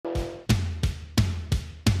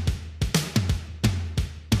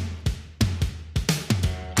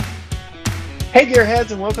Hey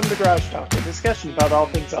Gearheads, and welcome to Garage Talk, a discussion about all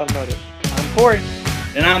things automotive. I'm Corey.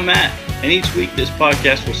 And I'm Matt. And each week this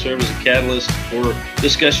podcast will serve as a catalyst for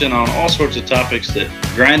discussion on all sorts of topics that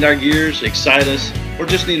grind our gears, excite us, or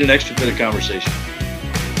just need an extra bit of conversation.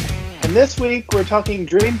 And this week we're talking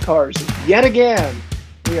dream cars yet again.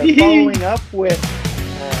 We are following up with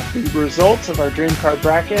the results of our dream car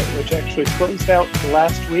bracket, which actually closed out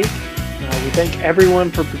last week. We thank everyone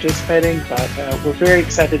for participating, but we're very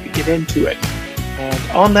excited to get into it.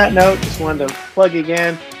 And on that note, just wanted to plug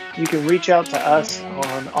again, you can reach out to us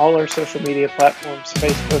on all our social media platforms,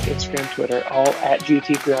 Facebook, Instagram, Twitter, all at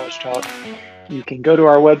GT Garage Talk. You can go to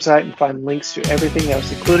our website and find links to everything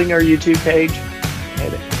else, including our YouTube page,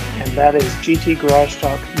 and that is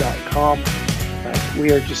gtgaragetalk.com.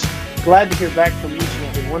 We are just glad to hear back from each and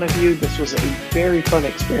every one of you. This was a very fun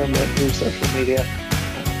experiment through social media,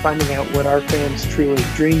 finding out what our fans truly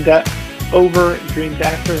dreamed over, dreamed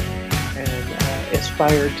after, and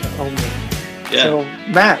aspired to own them. Yeah. So,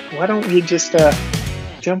 Matt, why don't we just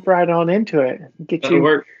jump right on into it?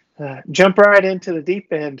 Jump right into the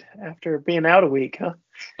deep end after being out a week, huh?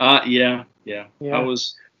 Yeah. I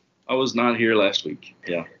was not here last week.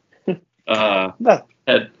 Yeah. I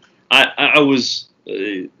was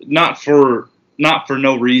not for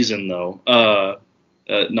no reason though.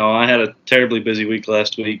 No, I had a terribly busy week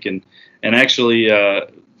last week, and actually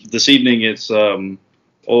this evening it's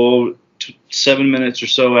 7 minutes or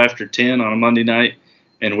so after 10 on a Monday night,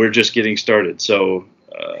 and we're just getting started. So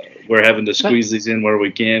we're having to squeeze these in where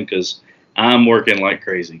we can because I'm working like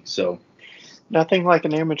crazy. So nothing like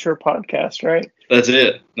an amateur podcast, right? That's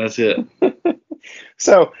it.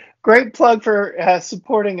 So great plug for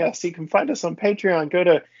supporting us. You can find us on Patreon. Go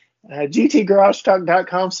to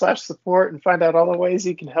gtgaragetalk.com/support and find out all the ways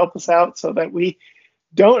you can help us out so that we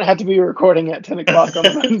don't have to be recording at 10 o'clock on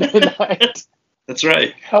Monday night. That's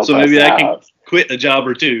right. Help so maybe I can quit a job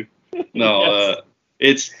or two. No,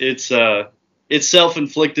 yes. It's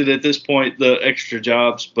self-inflicted at this point, the extra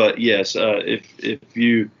jobs. But yes, if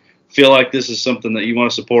you feel like this is something that you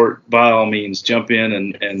want to support, by all means, jump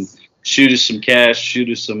in and shoot us some cash, shoot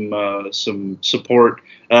us some support,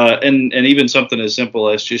 and even something as simple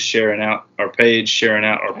as just sharing out our page, sharing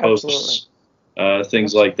out our posts,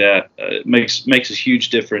 things like that. It makes a huge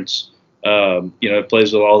difference. It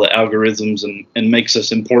plays with all the algorithms and makes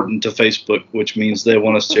us important to Facebook, which means they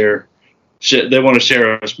want to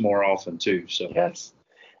share us more often too. So yes,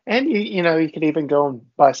 and you could even go and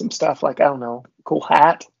buy some stuff like, I don't know, cool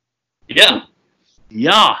hat. Yeah.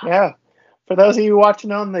 For those of you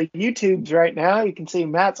watching on the YouTubes right now, you can see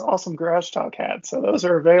Matt's awesome Garage Talk hats. So those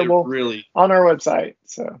are available on our website.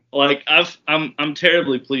 So I'm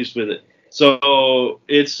terribly pleased with it. So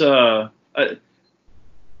it's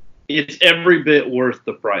every bit worth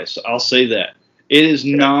the price. I'll say that. It is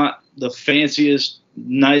not the fanciest,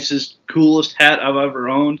 nicest, coolest hat I've ever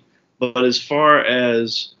owned, but as far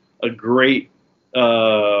as a great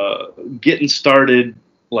getting started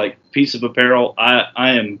like piece of apparel,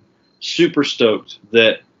 I am super stoked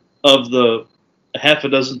that of the half a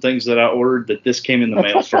dozen things that I ordered, that this came in the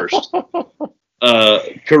mail first.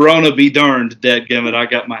 Corona be darned, dadgummit, I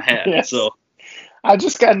got my hat. Yes. So I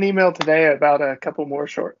just got an email today about a couple more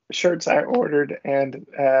shirts I ordered, and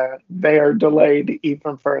they are delayed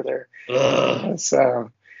even further.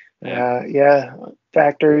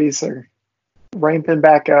 Factories are ramping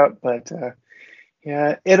back up, but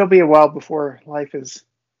it'll be a while before life is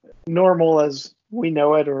normal as we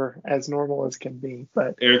know it, or as normal as can be.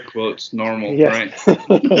 But air quotes normal, yes.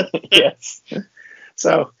 Right? Yes.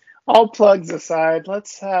 So all plugs aside,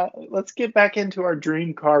 let's get back into our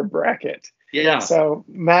dream car bracket. Yeah. So,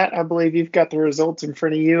 Matt, I believe you've got the results in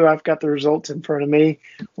front of you. I've got the results in front of me.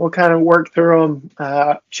 We'll kind of work through them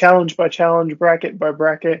challenge by challenge, bracket by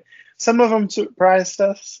bracket. Some of them surprised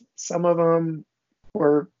us. Some of them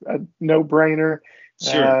were a no-brainer.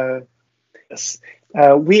 Sure.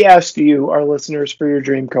 We asked you, our listeners, for your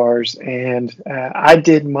dream cars, and I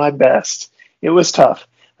did my best. It was tough.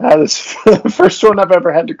 This is the first one I've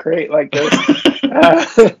ever had to create like this.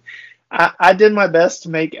 I did my best to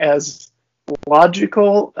make as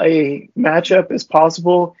logical a matchup as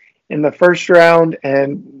possible in the first round,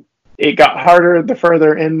 and it got harder the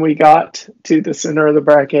further in we got to the center of the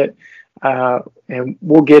bracket, and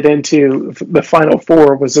we'll get into the final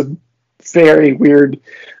four. Was a very weird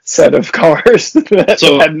set of cars that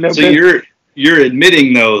had no business. You're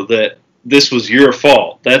admitting though that this was your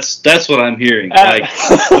fault. That's what I'm hearing. Like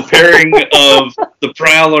the pairing of the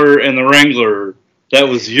Prowler and the Wrangler, that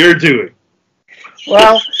was your doing.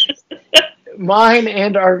 Well, mine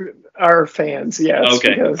and our fans, yes.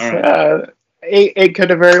 Okay. Because, all right. it could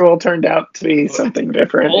have very well turned out to be something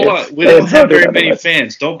different. Hold on. We don't have very many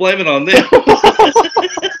fans. Don't blame it on them.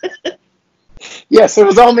 Yes, it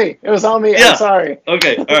was all me. It was all me. Yeah. I'm sorry.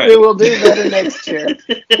 Okay, all right. We will do better next year.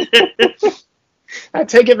 I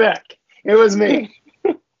take it back. It was me.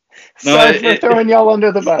 Sorry for throwing y'all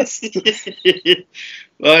under the bus.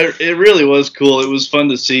 Well, it really was cool. It was fun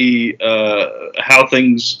to see how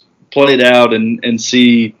things played out and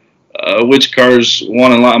see which cars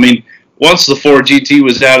won and lost. I mean, once the Ford GT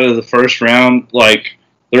was out of the first round, like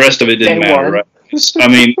the rest of it didn't matter, right? I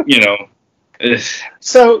mean,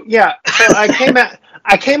 So I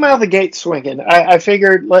came out of the gate swinging. I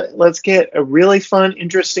figured let's get a really fun,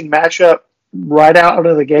 interesting matchup right out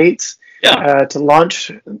of the gates. Yeah. To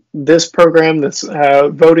launch this program, this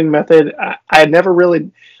voting method. I had never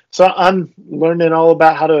really, so I'm learning all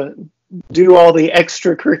about how to do all the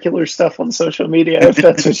extracurricular stuff on social media, if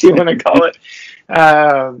that's what you want to call it,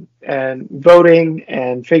 and voting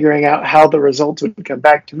and figuring out how the results would come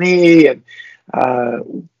back to me and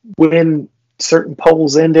when certain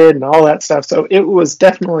polls ended and all that stuff. So it was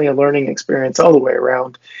definitely a learning experience all the way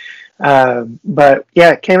around. But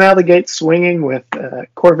yeah, it came out of the gate swinging with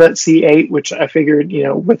Corvette C8, which I figured,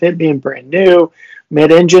 with it being brand new,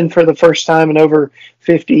 mid-engine for the first time in over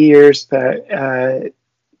 50 years, that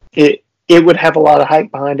it would have a lot of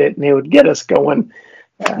hype behind it, and it would get us going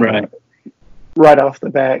right off the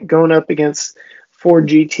bat. Going up against Ford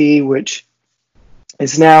GT, which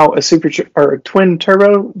is now a twin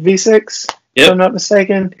turbo V6. Yep. If I'm not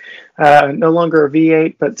mistaken. No longer a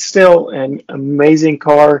V8, but still an amazing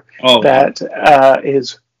car that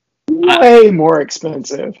is way more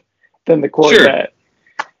expensive than the Corvette. Sure.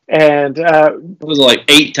 And it was like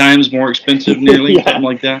 8 times more expensive, nearly, something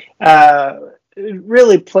like that. It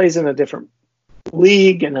really plays in a different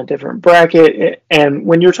league and a different bracket. And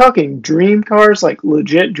when you're talking dream cars, like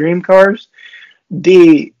legit dream cars,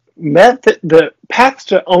 the path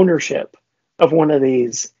to ownership of one of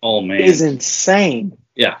these is insane.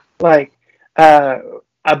 Yeah. Like, I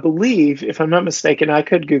believe, if I'm not mistaken, I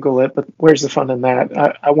could Google it, but where's the fun in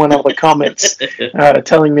that? I want all the comments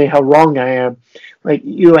telling me how wrong I am. Like,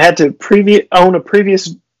 you had to own a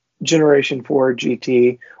previous generation Ford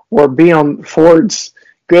GT or be on Ford's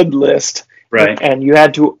good list. Right. And you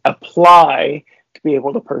had to apply to be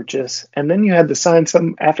able to purchase. And then you had to sign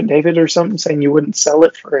some affidavit or something saying you wouldn't sell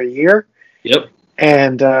it for a year. Yep.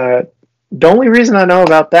 And the only reason I know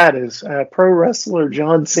about that is pro wrestler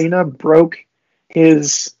John Cena broke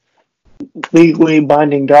his legally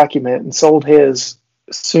binding document and sold his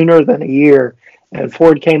sooner than a year, and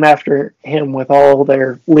Ford came after him with all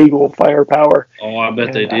their legal firepower. Oh, I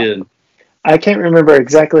bet they did. I can't remember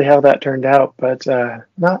exactly how that turned out, but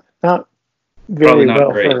not very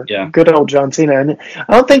well for good old John Cena. And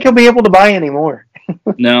I don't think he'll be able to buy anymore.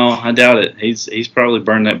 No, I doubt it. He's probably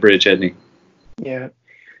burned that bridge, hasn't he? Yeah.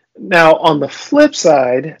 Now, on the flip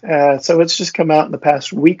side, so it's just come out in the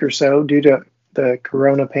past week or so due to the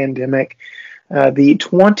corona pandemic, the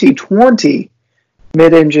 2020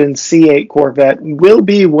 mid-engine C8 Corvette will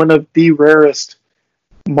be one of the rarest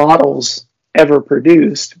models ever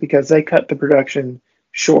produced because they cut the production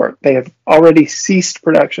short. They have already ceased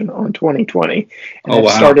production on 2020 and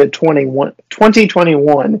started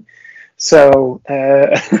 2021. So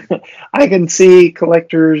I can see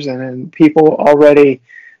collectors and people already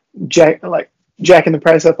jacking the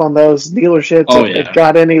price up on those dealerships. If they've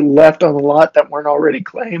got any left on the lot that weren't already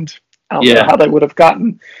claimed, I don't know how they would have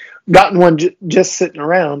gotten one just sitting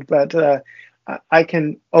around. But I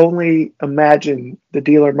can only imagine the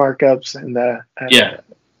dealer markups and the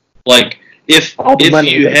like if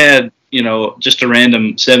you had just a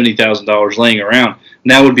random $70,000 laying around,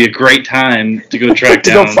 now would be a great time to go track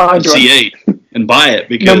down a C8 and buy it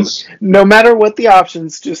because no matter what the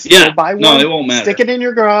options, just buy one. No, it won't matter. Stick it in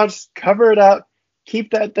your garage, cover it up,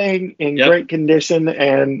 keep that thing in great condition,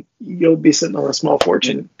 and you'll be sitting on a small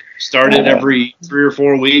fortune. Start it every 3 or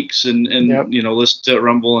 4 weeks, and listen to it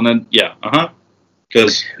rumble, and then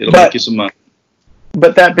because it'll make you some money.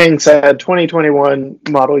 But that being said, 2021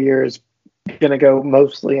 model year is going to go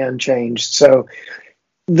mostly unchanged. So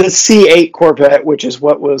the C8 Corvette, which is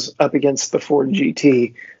what was up against the Ford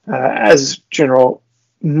GT, as general,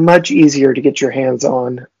 much easier to get your hands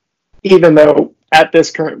on, even though at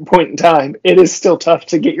this current point in time, it is still tough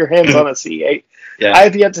to get your hands on a C8. Yeah. I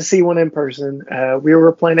have yet to see one in person. We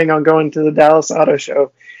were planning on going to the Dallas Auto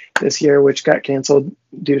Show this year, which got canceled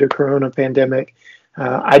due to corona pandemic.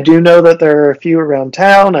 I do know that there are a few around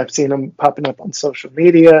town. I've seen them popping up on social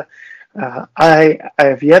media. I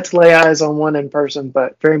have yet to lay eyes on one in person,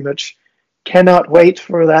 but very much cannot wait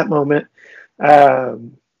for that moment.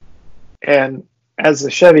 And as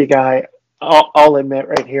a Chevy guy, I'll admit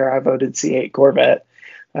right here, I voted C8 Corvette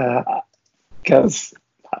because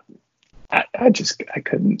I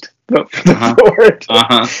couldn't vote for the Ford.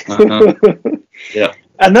 Yeah.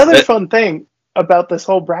 Another fun thing about this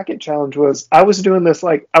whole bracket challenge was I was doing this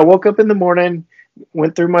like I woke up in the morning,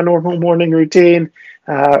 went through my normal morning routine,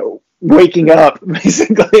 waking up,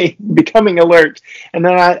 basically becoming alert, and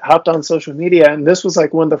then I hopped on social media, and this was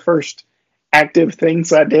like one of the first active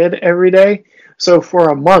things I did every day. So for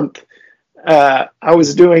a month, I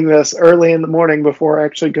was doing this early in the morning before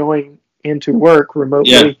actually going into work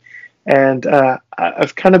remotely, and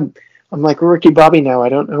I'm like Ricky Bobby now. I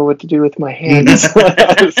don't know what to do with my hands.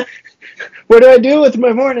 What do I do with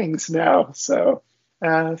my mornings now? So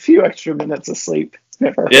a few extra minutes of sleep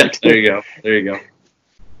never hurt. Yeah, there you go.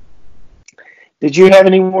 Did you have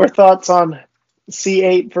any more thoughts on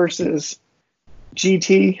C8 versus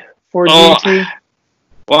GT for GT?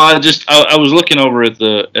 Well, I was looking over at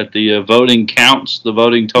the voting counts, the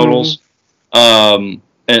voting totals. And,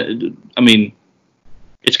 I mean,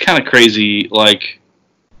 it's kind of crazy. Like,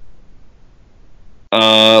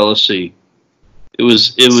 let's see, it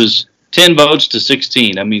was 10 votes to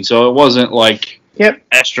 16. I mean, so it wasn't like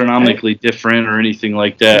astronomically different or anything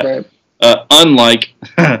like that. Right. Unlike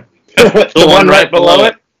the one right below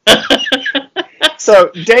it. So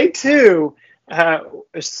day 2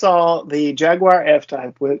 saw the Jaguar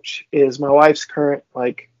F-Type, which is my wife's current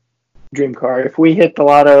dream car. If we hit the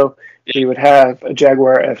lotto, we would have a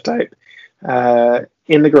Jaguar F-Type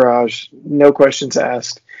in the garage, no questions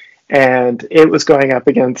asked. And it was going up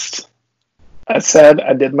against, I said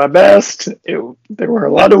I did my best. There were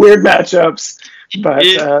a lot of weird matchups, but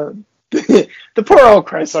the poor old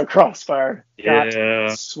Chrysler Crossfire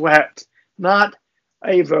got swept. Not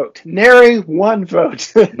a vote. Nary one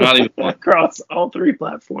vote. Not even one. Across all 3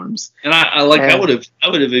 platforms. And I would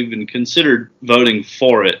have even considered voting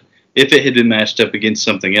for it if it had been matched up against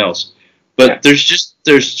something else. But there's just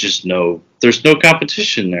no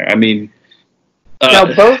competition there. I mean,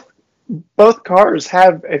 now both cars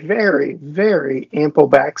have a very, very ample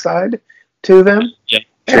backside to them. Yeah,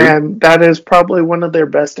 and that is probably one of their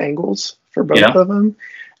best angles for both of them,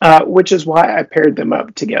 which is why I paired them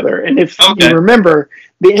up together. And if you remember,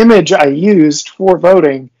 the image I used for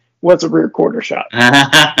voting was a rear quarter shot.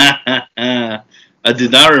 I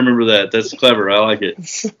did not remember that. That's clever. I like it.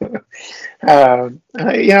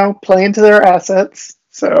 Playing to their assets.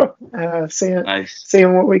 So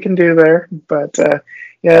seeing what we can do there. But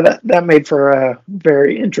that made for a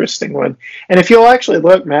very interesting one. And if you'll actually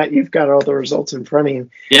look, Matt, you've got all the results in front of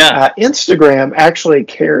you. Yeah. Instagram actually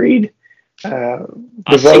carried the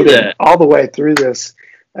voting all the way through this.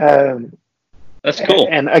 That's cool.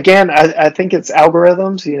 And again, I think it's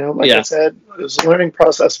algorithms. I said, it was a learning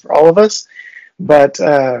process for all of us. But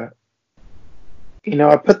I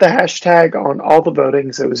put the hashtag on all the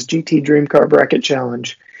votings. It was GT Dream Car Bracket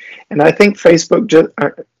Challenge, and I think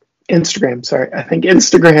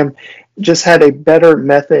Instagram just had a better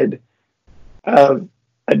method of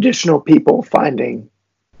additional people finding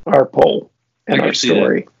our poll and our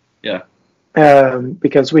story. That. Yeah.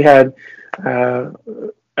 Because we had a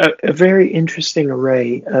very interesting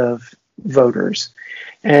array of voters,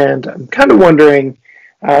 and I'm kind of wondering.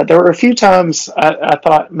 There were a few times I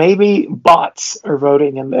thought maybe bots are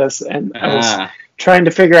voting in this, and I was trying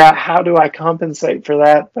to figure out how do I compensate for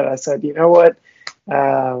that. But I said, you know what,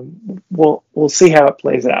 we'll see how it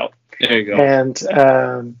plays out. There you go. And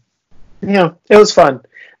it was fun.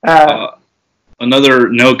 Another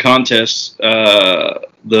no contest: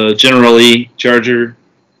 the General Lee Charger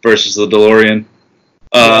versus the DeLorean.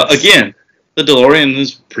 Again, the DeLorean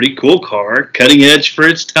is a pretty cool car, cutting edge for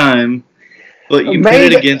its time. But you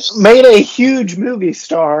made a huge movie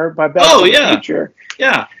star by Back to the Future.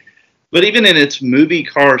 Yeah, but even in its movie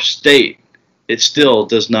car state, it still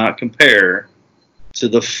does not compare to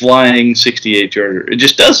the flying '68 Charger. It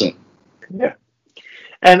just doesn't. Yeah,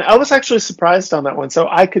 and I was actually surprised on that one. So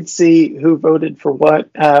I could see who voted for what,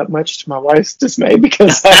 much to my wife's dismay,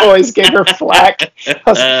 because I always gave her flack.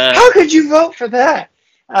 How could you vote for that?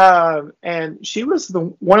 And she was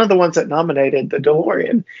one of the ones that nominated the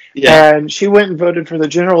DeLorean. Yeah. And she went and voted for the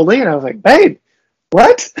General Lee, and I was like, babe,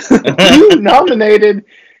 what? You nominated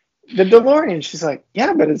the DeLorean. She's like,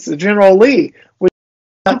 yeah, but it's the General Lee. Which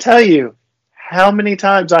I'll tell you how many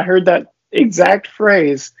times I heard that exact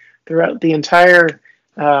phrase throughout the entire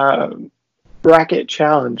bracket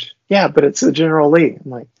challenge. Yeah, but it's the General Lee. I'm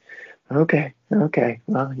like, okay,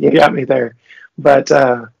 well, you got me there. But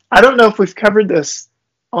I don't know if we've covered this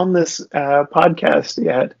on this podcast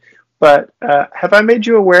yet, but have I made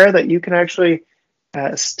you aware that you can actually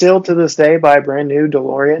still to this day buy a brand new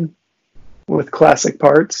DeLorean with classic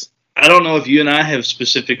parts? I don't know if you and I have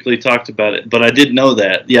specifically talked about it, but I did know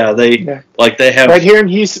that. Yeah, they have right here in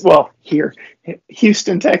Houston. Well,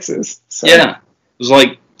 Houston, Texas. So. Yeah, there's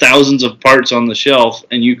like thousands of parts on the shelf,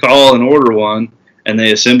 and you call and order one, and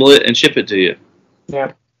they assemble it and ship it to you.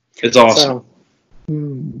 Yeah, it's awesome.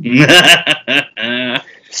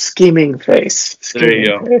 Scheming face. There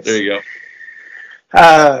you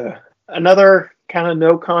go. Another kind of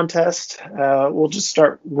no contest. We'll just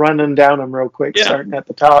start running down them real quick, starting at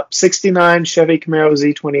the top. 69 Chevy Camaro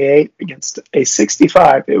Z28 against a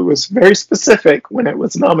 65. It was very specific when it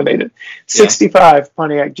was nominated. 65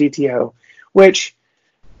 Pontiac GTO, which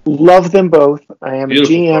love them both. I am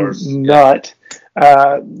Beautiful a GM cars. nut.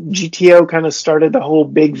 GTO kind of started the whole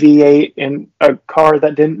big V8 in a car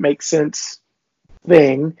that didn't make sense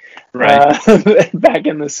thing back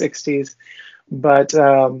in the 60s. But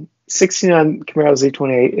 69 Camaro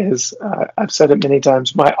Z28 is, I've said it many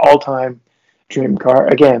times, my all-time dream car.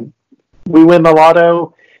 Again, we win the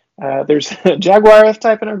lotto. There's a Jaguar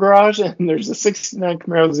F-Type in our garage, and there's a 69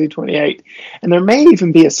 Camaro Z28. And there may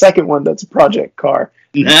even be a second one that's a project car.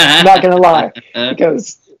 I'm not going to lie.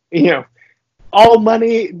 Because, all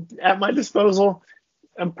money at my disposal,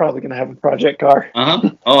 I'm probably going to have a project car.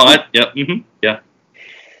 Yep. Mm-hmm. Yeah.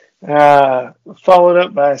 Followed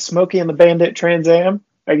up by Smokey and the Bandit Trans Am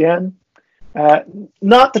again.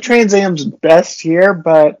 Not the Trans Am's best year,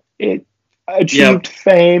 but it achieved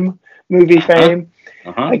movie fame,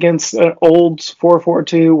 against an old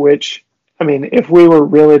 442, which, I mean, if we were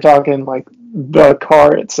really talking like the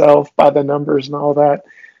car itself by the numbers and all that,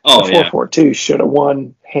 the 442 should have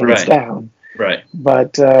won hands down. Right.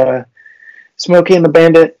 But Smokey and the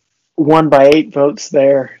Bandit won by 8 votes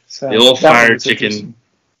there. So the old fire chicken.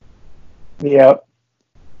 Yep.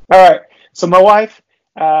 All right. So my wife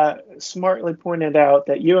smartly pointed out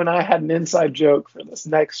that you and I had an inside joke for this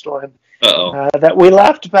next one that we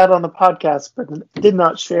laughed about on the podcast, but did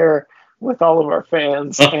not share with all of our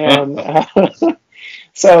fans. And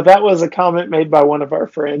so that was a comment made by one of our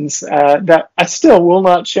friends that I still will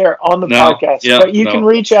not share on the podcast, but you can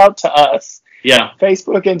reach out to us. Yeah.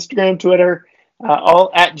 Facebook, Instagram, Twitter.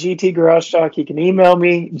 All at GT Garage Talk. You can email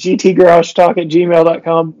me,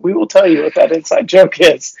 gtgaragetalk@gmail.com. We will tell you what that inside joke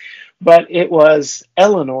is. But it was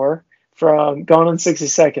Eleanor from Gone in 60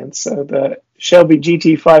 Seconds. So the Shelby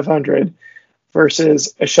GT500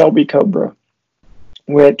 versus a Shelby Cobra,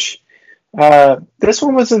 which this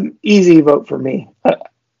one was an easy vote for me.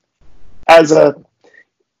 As a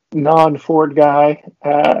non-Ford guy,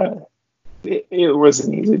 it was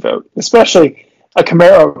an easy vote, especially a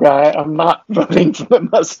Camaro guy. I'm not voting for the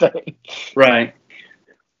Mustang. Right.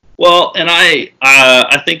 Well, and I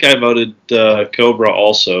think I voted Cobra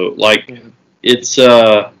also. Like, it's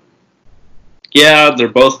they're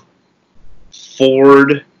both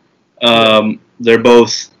Ford. They're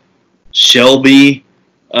both Shelby.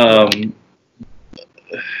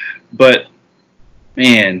 But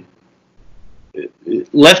man,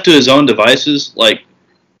 left to his own devices, like,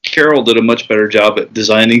 Carroll did a much better job at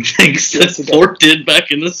designing things than Ford did back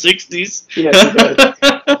in the 60s. Yes, he did.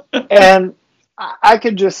 And I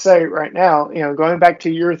could just say right now, going back to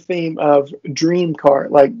your theme of dream car,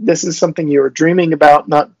 like, this is something you were dreaming about,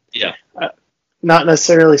 not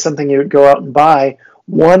necessarily something you would go out and buy.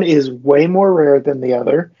 One is way more rare than the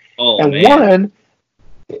other. One,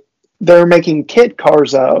 they're making kit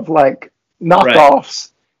cars of, like knockoffs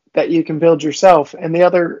that you can build yourself, and the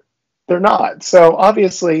other, they're not. So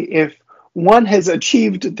obviously, if one has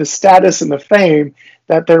achieved the status and the fame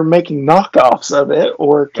that they're making knockoffs of it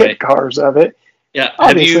or kit cars of it,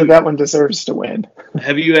 obviously that one deserves to win.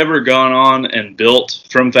 Have you ever gone on and built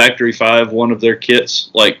from Factory 5 one of their kits,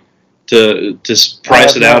 like to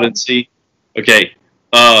price it out and see? Okay,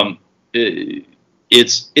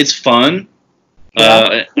 it's fun.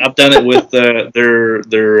 I've done it with their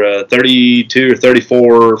 32 or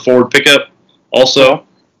 34 Ford pickup also.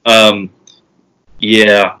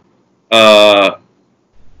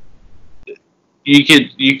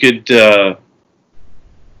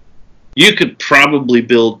 You could probably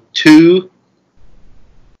build 2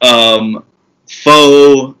 faux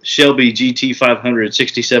Shelby GT500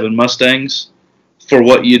 67 Mustangs for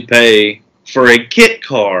what you'd pay for a kit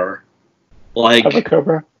car, like of a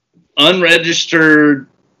Cobra, unregistered,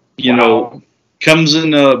 comes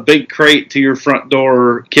in a big crate to your front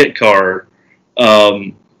door kit car.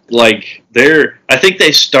 Like, I think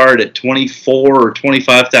they start at 24 or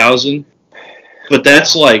 25,000, but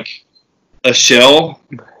that's like a shell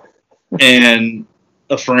and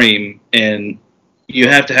a frame, and you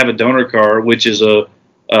have to have a donor car, which is a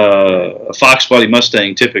Fox body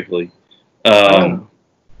Mustang typically. What?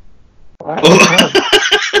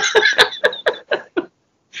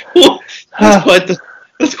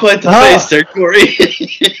 That's quite the face there, Corey.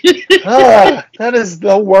 That is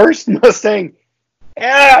the worst Mustang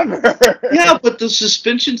ever. Yeah, but the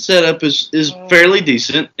suspension setup is fairly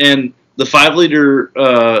decent, and the 5-liter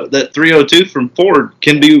that 302 from Ford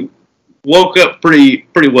can be woke up pretty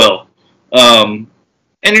well. And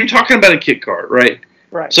you're talking about a kit car, right?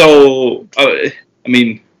 Right. So I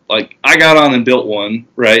mean, like, I got on and built one,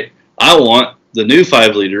 right? I want the new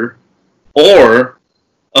 5-liter or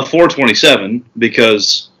a 427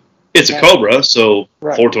 because it's a Cobra, so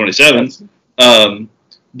 427.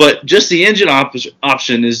 But just the engine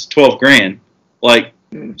option is $12,000. Like,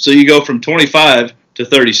 so you go from 25 to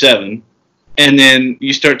 37, and then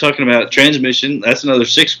you start talking about transmission. That's another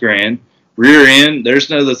 $6,000. Rear end, there's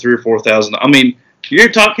another $3,000 or $4,000. I mean, you're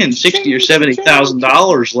talking $60,000 or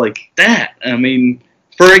 $70,000 like that. I mean,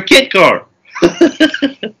 for a kit car.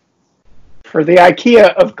 For the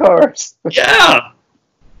IKEA of cars. Yeah.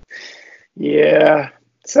 Yeah.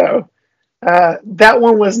 So that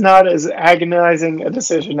one was not as agonizing a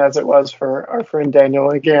decision as it was for our friend Daniel.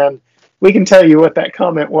 Again, we can tell you what that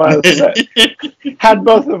comment was that had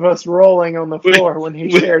both of us rolling on the floor when he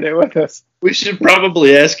shared it with us. We should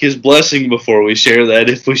probably ask his blessing before we share that,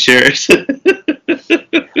 if we share it.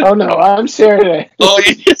 Oh, no, I'm sharing it. Oh,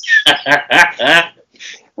 yeah.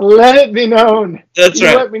 Let it be known. That's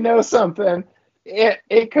right. Let me know something.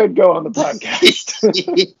 It could go on the podcast.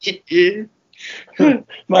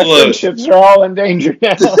 My friendships are all in danger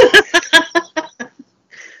now.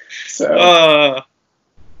 So, all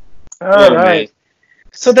right. Man.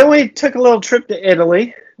 So then we took a little trip to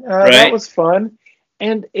Italy. That was fun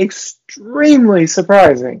and extremely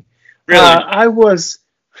surprising. Really? I was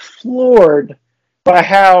floored by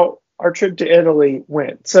how our trip to Italy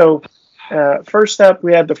went. So first up,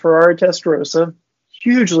 we had the Ferrari Testarossa,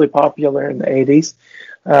 hugely popular in the 80s.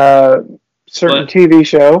 Certain TV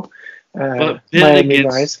show. Miami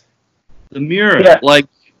Vice. The Miura, like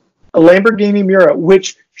a Lamborghini Miura,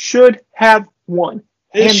 which should have won.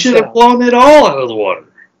 They should have blown it all out of the water.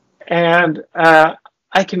 And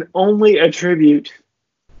I can only attribute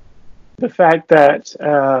the fact that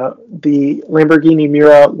the Lamborghini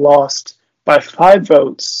Miura lost by 5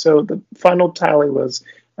 votes. So the final tally was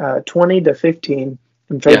 20-15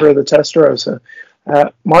 in favor of the Testarossa.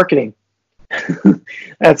 Marketing.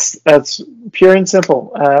 That's pure and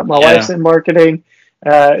simple. My wife's in marketing.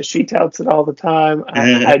 She touts it all the time.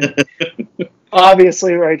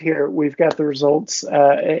 Obviously, right here, we've got the results,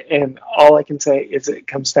 and all I can say is it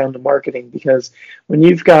comes down to marketing, because when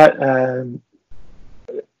you've got a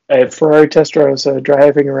Ferrari Testarossa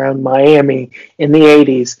driving around Miami in the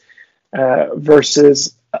 80s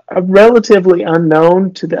versus a relatively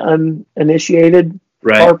unknown to the uninitiated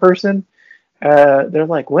car person, they're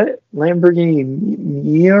like, what? Lamborghini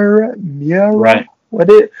Miura? Right. What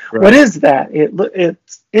is that?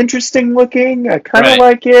 It's interesting looking. I kind of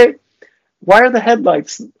like it. Why are the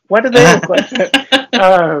headlights? Why do they look like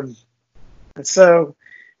that? So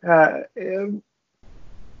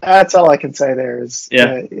that's all I can say there is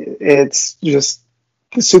it's just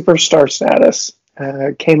the superstar status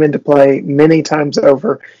came into play many times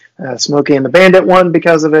over. Smokey and the Bandit won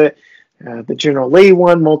because of it. The General Lee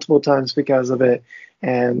won multiple times because of it.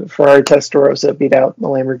 And Ferrari Testarossa beat out the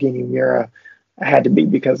Lamborghini Miura. It had to be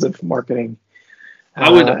because of marketing. I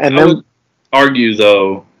would argue,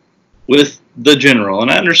 though, with the General, and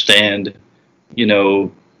I understand,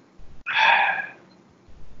 Rebel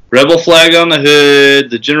flag on the hood,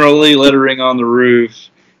 the General Lee lettering on the roof,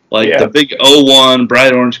 the big 01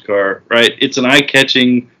 bright orange car, right? It's an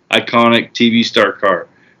eye-catching, iconic TV star car.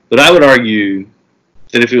 But I would argue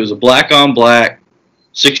that if it was a black on black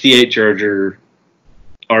 68 Charger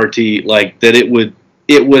RT, that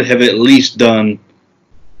it would have at least done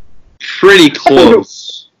pretty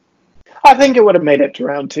close. I think it would have made it to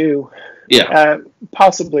round 2. Yeah.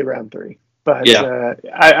 Possibly round 3. But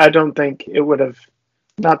I don't think it would have,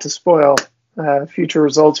 not to spoil future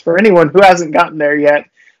results for anyone who hasn't gotten there yet.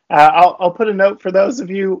 I'll put a note for those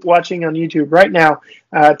of you watching on YouTube right now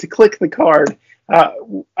to click the card. I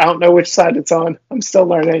don't know which side it's on. I'm still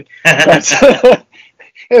learning. But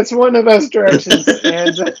it's one of those directions.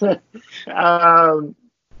 And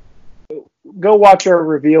go watch our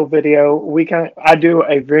reveal video. I do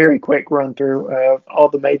a very quick run through of all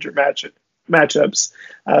the major matchups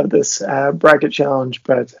of this bracket challenge,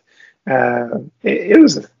 but it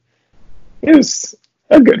was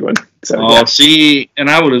a good one. So see, and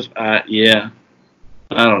I would have, I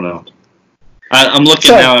don't know. I'm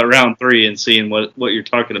looking now at round 3 and seeing what you're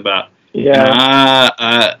talking about. Yeah.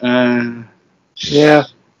 Yeah.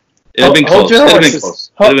 It'd have been close.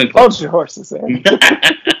 Hold your horses there.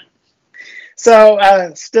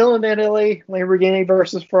 So, still in Italy, Lamborghini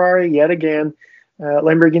versus Ferrari yet again.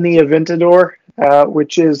 Lamborghini Aventador,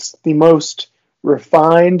 which is the most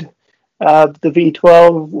refined of the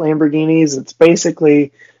V12 Lamborghinis. It's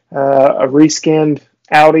basically a reskinned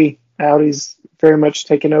Audi. Audi's very much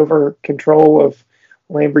taken over control of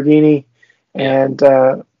Lamborghini and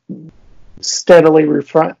steadily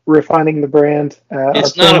refining the brand.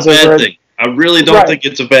 It's not a bad thing. I really don't think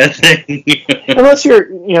it's a bad thing. Unless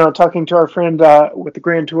you're, talking to our friend with the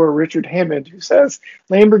Grand Tour, Richard Hammond, who says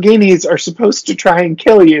Lamborghinis are supposed to try and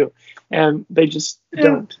kill you, and they just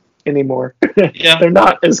don't anymore. They're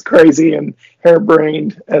not as crazy and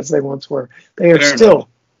harebrained as they once were. They are still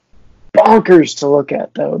bonkers to look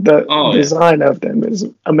at, though. The design of them is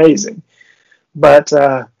amazing. But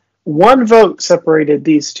one vote separated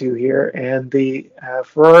these two here, and the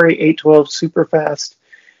Ferrari 812 Superfast,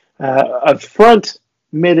 a front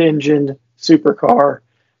mid-engine supercar,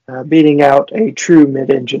 beating out a true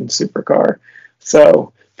mid-engine supercar.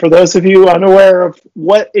 So, for those of you unaware of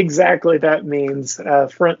what exactly that means,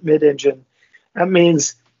 front mid-engine, that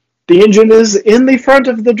means the engine is in the front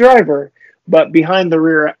of the driver, but behind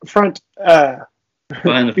the front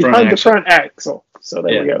axle. So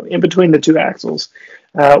there we go, in between the two axles.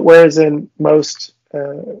 Whereas in most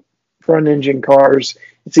front engine cars,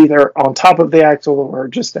 it's either on top of the axle or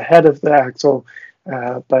just ahead of the axle,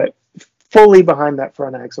 but fully behind that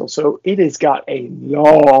front axle. So it has got a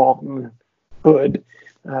long hood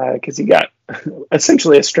because you got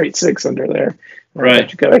essentially a straight six under there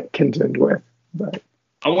that you got to contend with. But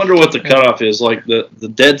I wonder what the cutoff is, like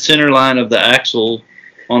the dead center line of the axle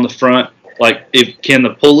on the front. Like, can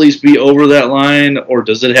the pulleys be over that line, or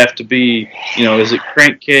does it have to be, is it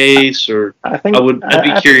crankcase, or I'd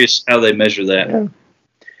be curious how they measure that. Yeah.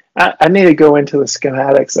 I need to go into the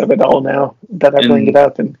schematics of it all now that I bring it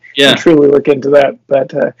up and truly look into that. But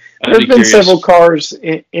there's been several cars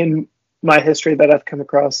in my history that I've come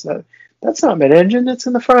across that's not mid-engine, it's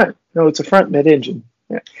in the front. No, it's a front mid-engine.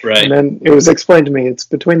 Yeah. Right. And then it was explained to me it's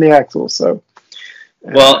between the axles. So.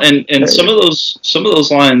 Well, and some of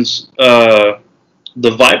those lines, the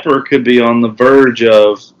Viper could be on the verge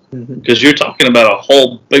of, because you're talking about a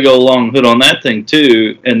whole big old long hood on that thing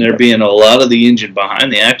too, and there being a lot of the engine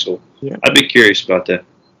behind the axle. Yeah. I'd be curious about that.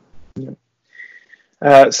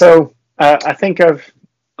 Yeah. So I think I've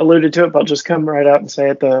alluded to it, but I'll just come right out and say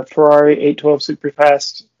it. The Ferrari 812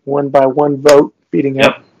 Superfast won by one vote, beating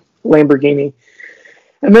out Lamborghini.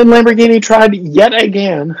 And then Lamborghini tried yet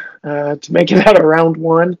again to make it out of round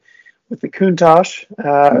one with the Countach.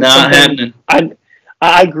 Not happening.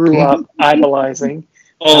 I grew up idolizing.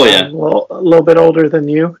 Oh, yeah. A little bit older than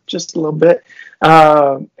you, just a little bit.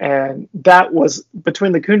 And that was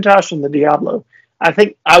between the Countach and the Diablo. I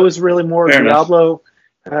think I was really more Diablo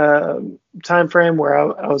time frame where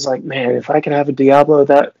I was like, man, if I could have a Diablo,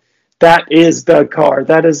 that is the car.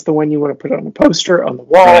 That is the one you want to put on a poster on the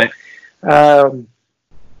wall. Right.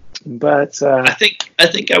 But I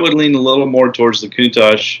think I would lean a little more towards the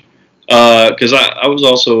Countach because I was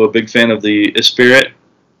also a big fan of the Esprit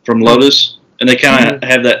from Lotus, and they kind of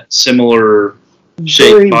have that similar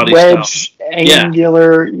shape, body wedge, style.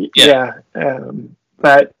 Angular,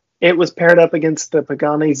 but it was paired up against the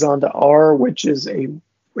Pagani Zonda R, which is a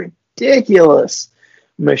ridiculous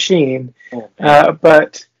machine.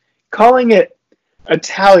 But calling it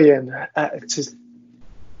Italian,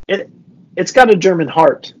 it's got a German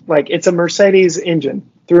heart. Like, it's a Mercedes engine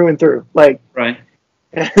through and through. Like, right.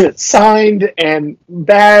 Signed and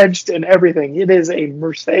badged and everything. It is a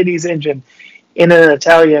Mercedes engine in an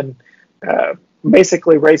Italian,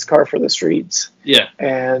 basically race car for the streets. Yeah.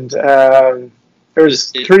 And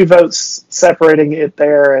there's 3 votes separating it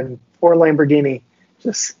there, and poor Lamborghini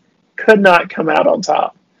just could not come out on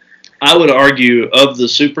top. I would argue, of the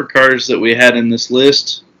supercars that we had in this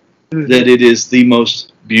list, that it is the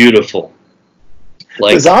most beautiful.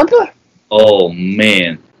 Like, the Zonda? Oh,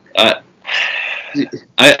 man.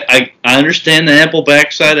 I understand the ample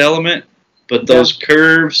backside element, but those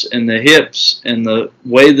curves and the hips and the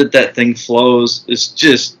way that thing flows is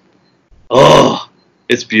just,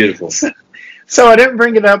 it's beautiful. So I didn't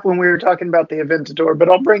bring it up when we were talking about the Aventador, but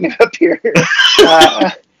I'll bring it up here.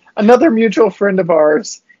 Another mutual friend of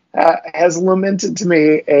ours has lamented to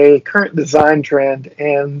me a current design trend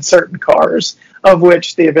in certain cars, of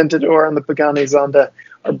which the Aventador and the Pagani Zonda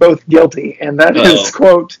are both guilty. And that is,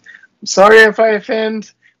 quote, sorry if I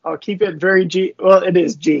offend, I'll keep it very G. Well, it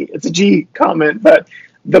is G. It's a G comment, but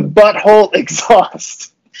the butthole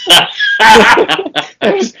exhaust.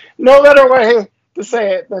 There's no better way to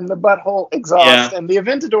say it than the butthole exhaust. Yeah. And the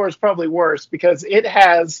Aventador is probably worse because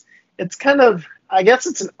it's kind of, I guess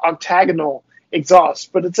it's an octagonal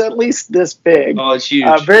exhaust, but it's at least this big. Oh, it's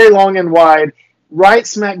huge. Very long and wide, right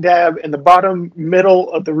smack dab in the bottom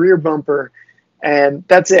middle of the rear bumper, and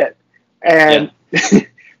that's it. And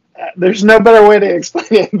there's no better way to explain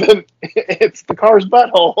it than it's the car's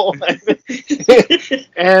butthole.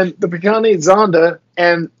 And the Pagani Zonda,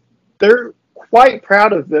 and they're quite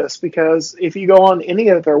proud of this because if you go on any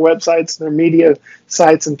of their websites, their media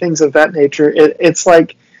sites and things of that nature, it's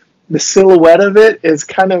like the silhouette of it is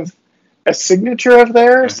kind of a signature of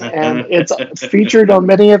theirs, and it's featured on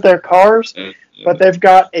many of their cars, but they've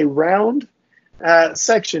got a round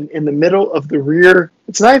section in the middle of the rear.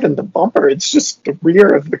 It's not even the bumper, it's just the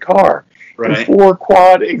rear of the car. Right. And 4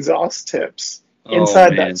 quad exhaust tips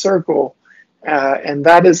inside that circle, and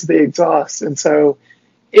that is the exhaust. And so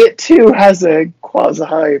it too has a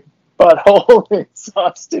quasi butthole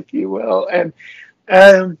exhaust, if you will, and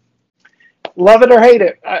love it or hate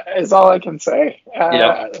it is all I can say.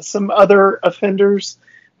 Some other offenders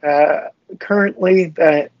currently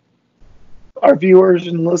that our viewers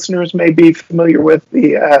and listeners may be familiar with,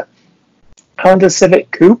 the Honda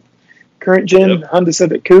Civic Coupe, current gen Honda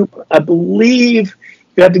Civic Coupe. I believe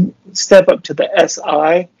you had to step up to the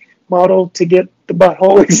SI model to get the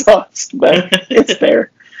butthole exhaust, but it's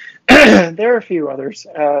there. There are a few others.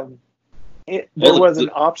 There was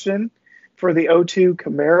an option for the O2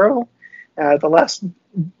 Camaro, the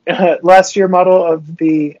last year model of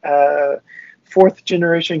the 4th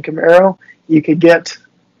generation Camaro. You could get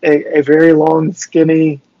a very long,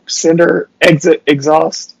 skinny center exit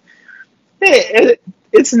exhaust.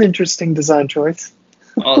 It's an interesting design choice.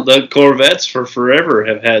 The Corvettes for forever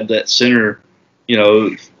have had that center,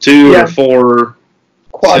 2 or 4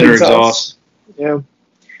 quad center exhaust. Yeah.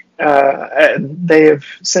 And they have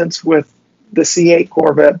since, with the C8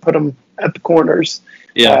 Corvette, put them at the corners.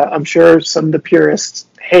 Yeah. I'm sure some of the purists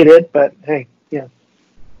hate it, but hey,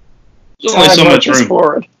 there's only so much room.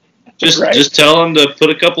 Forward. Just tell them to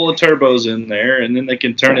put a couple of turbos in there, and then they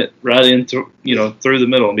can turn it right into through the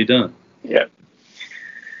middle and be done. Yeah.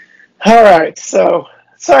 All right. So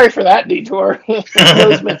sorry for that detour.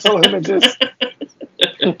 Those mental images.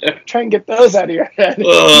 Try and get those out of your head.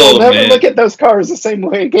 You'll never look at those cars the same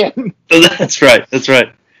way again. That's right.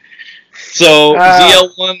 So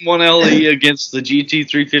ZL1 1LE against the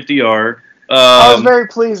GT350R. I was very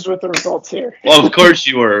pleased with the results here. Well, of course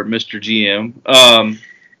you were, Mr. GM.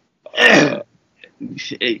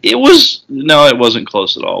 It wasn't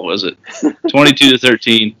close at all, was it?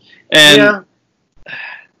 22-13, and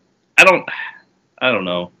I don't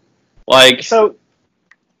know.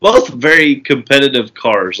 Both very competitive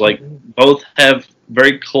cars. Both have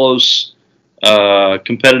very close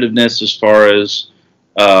competitiveness as far as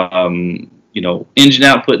engine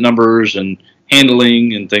output numbers and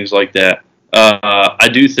handling and things like that. I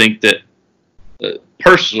do think that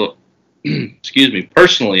personally,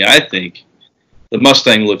 I think the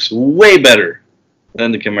Mustang looks way better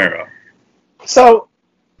than the Camaro. So,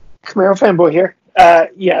 Camaro fanboy here.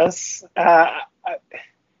 Yes.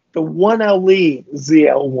 The 1LE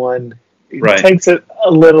ZL1 takes it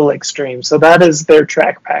a little extreme. So that is their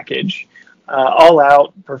track package. All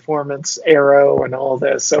out performance, aero, and all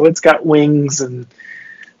this. So it's got wings and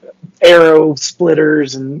aero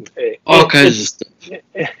splitters and all kinds of stuff.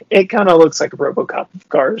 It kind of looks like a RoboCop of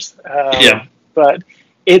cars. But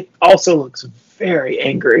it also looks very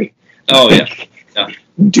angry. Oh, yeah.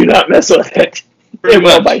 Do not mess with it. It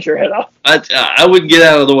will bite your head off. I would get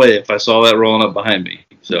out of the way if I saw that rolling up behind me.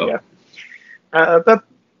 So, but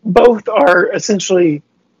both are essentially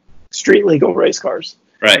street legal race cars.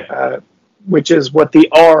 Right. Which is what the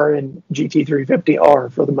R in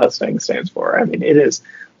GT350R for the Mustang stands for. I mean, it is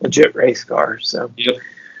legit race car. So,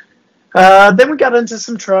 then we got into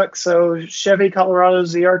some trucks. So Chevy Colorado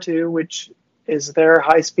ZR2, which is their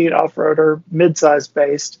high-speed off-roader, mid-size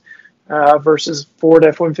based, versus Ford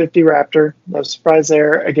F-150 Raptor. No surprise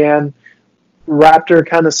there. Again, Raptor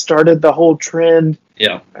kind of started the whole trend.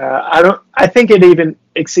 Yeah. I think it even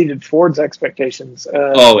exceeded Ford's expectations.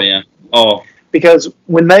 Because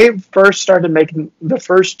when they first started making the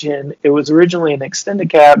first gen, it was originally an extended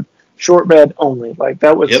cab, short bed only.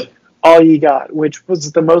 That was all you got, which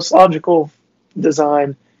was the most logical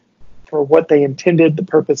design for what they intended the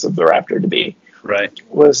purpose of the Raptor to be. Right.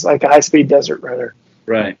 Was like a high-speed desert runner.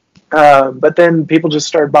 Right. But then people just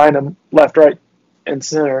started buying them left, right, and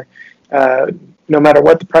center, no matter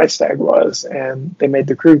what the price tag was. And they made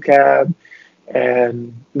the crew cab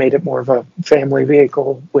and made it more of a family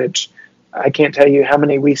vehicle, which I can't tell you how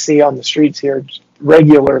many we see on the streets here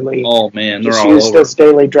regularly. Oh, man, they're just all used over. as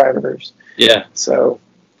daily drivers. Yeah. So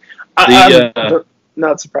I'm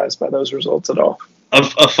not surprised by those results at all.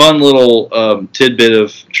 a fun little tidbit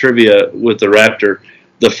of trivia with the Raptor.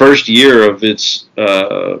 The first year of its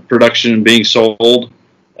production and being sold,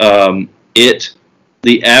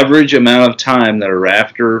 the average amount of time that a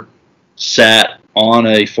Raptor sat on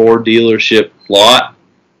a Ford dealership lot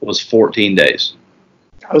was 14 days.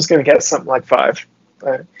 I was going to guess something like 5.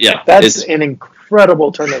 Yeah, that's an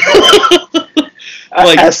incredible turnover.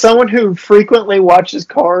 As someone who frequently watches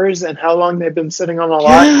cars and how long they've been sitting on a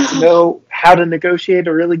lot to know how to negotiate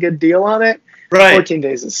a really good deal on it, 14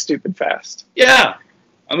 days is stupid fast. Yeah.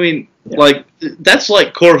 I mean, like, that's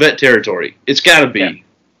like Corvette territory. It's got to be.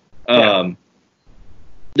 Yeah.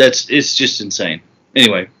 It's just insane.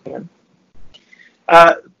 Anyway.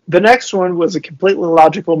 Yeah. The next one was a completely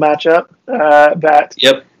logical matchup that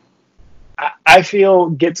I feel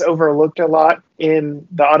gets overlooked a lot in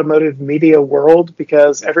the automotive media world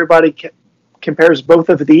because everybody compares both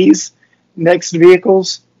of these next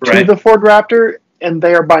vehicles to the Ford Raptor, and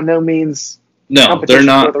they are by no means competition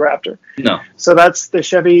for the Raptor. No. So that's the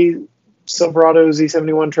Chevy Silverado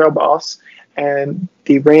Z71 Trail Boss and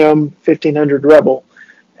the Ram 1500 Rebel.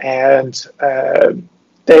 And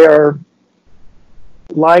they are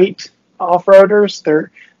light off-roaders.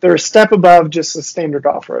 They're a step above just a standard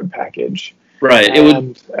off-road package. Right.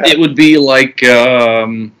 It would be like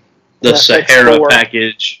the Sahara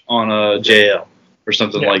package on a JL or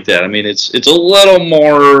something like that. I mean, it's a little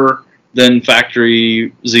more than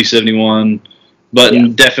factory Z71,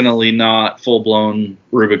 but definitely not full-blown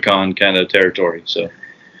Rubicon kind of territory.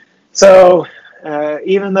 So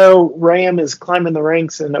even though Ram is climbing the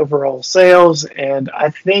ranks in overall sales, and I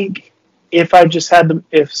think if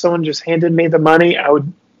someone just handed me the money, I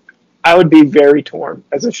would be very torn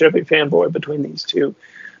as a Chevy fanboy between these two.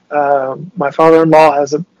 My father-in-law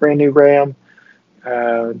has a brand new Ram.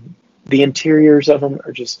 The interiors of them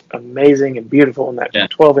are just amazing and beautiful, and that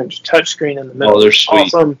 12-inch touchscreen in the middle they're is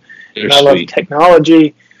sweet. Awesome. They're I love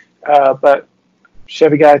technology, but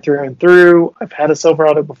Chevy guy through and through. I've had a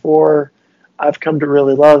Silverado before. I've come to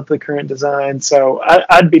really love the current design, so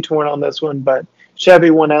I'd be torn on this one, but Chevy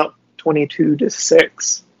went out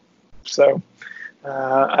 22-6. So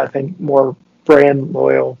I think more brand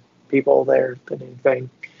loyal people there than anything.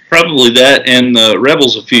 Probably that, and the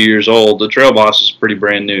Rebel's a few years old. The Trail Boss is pretty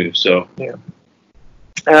brand new. So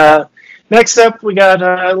yeah. Next up, we got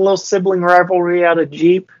a little sibling rivalry out of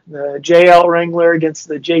Jeep, the JL Wrangler against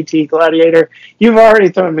the JT Gladiator. You've already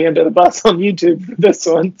thrown me under the bus on YouTube for this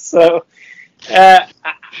one, so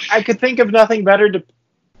I could think of nothing better to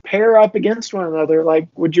pair up against one another. Like,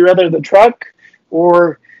 would you rather the truck,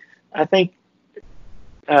 or I think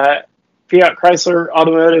Fiat Chrysler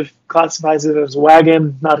Automotive classifies it as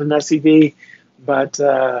wagon, not an SUV, but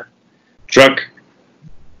truck.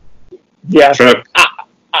 Yeah, truck.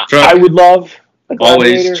 I would love a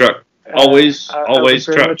Gladiator. Always truck. Always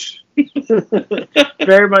truck.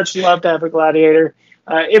 Very much love to have a Gladiator.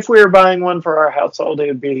 If we were buying one for our household, it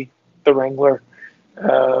would be the Wrangler.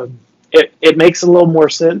 It makes a little more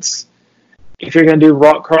sense if you're going to do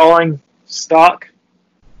rock crawling stock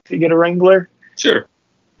to get a Wrangler. Sure.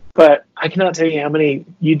 But I cannot tell you how many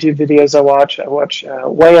YouTube videos I watch. I watch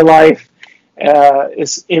Way of Life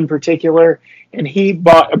is in particular, and he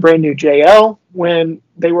bought a brand new JL when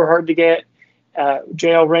they were hard to get,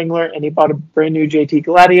 JL Wrangler, and he bought a brand new JT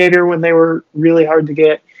Gladiator when they were really hard to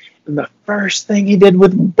get. And the first thing he did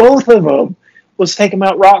with both of them was take them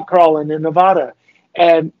out rock crawling in Nevada.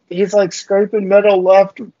 And he's like scraping metal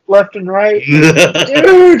left and right.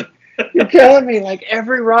 Dude, you're killing me. Like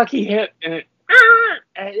every rock he hit, and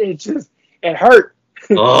it hurt.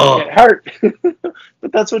 Oh. It hurt.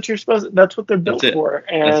 But that's what that's what they're built for.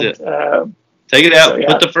 And take it out,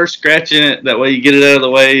 put the first scratch in it. That way you get it out of the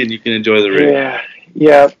way and you can enjoy the rig.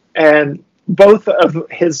 Yeah. And both of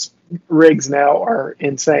his rigs now are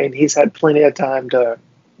insane. He's had plenty of time to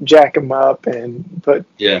jack them up, but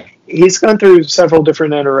he's gone through several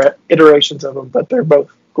different iterations of them, but they're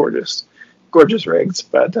both gorgeous rigs.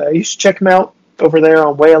 But you should check them out over there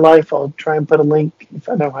on Way of Life. I'll try and put a link if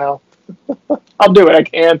I know how. I'll do what I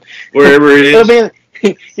can. Wherever it is.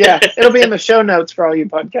 It'll be in the show notes for all you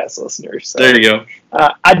podcast listeners. So, there you go.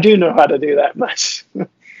 I do know how to do that much.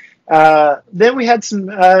 Then we had some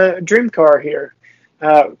dream car here,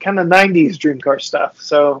 kind of 90s dream car stuff.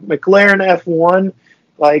 So McLaren F1,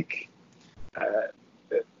 like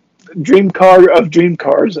dream car of dream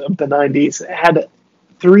cars of the 90s, had a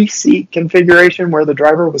 3-seat configuration where the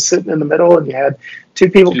driver was sitting in the middle and you had two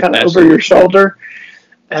people kind of over your shoulder.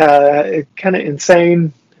 Kind of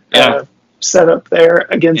insane setup there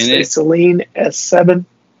against a Celine S7.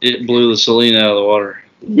 It blew the Celine out of the water.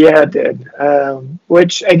 Yeah, it did.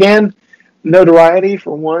 Which, again, notoriety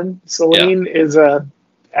for one. Saleen is a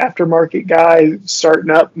aftermarket guy starting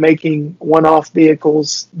up making one-off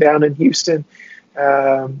vehicles down in Houston.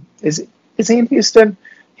 Is he in Houston?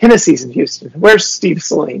 Hennessy's in Houston. Where's Steve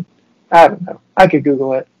Saleen? I don't know. I could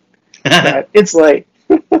Google it. But it's late.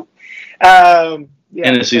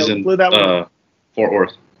 Hennessy's in Fort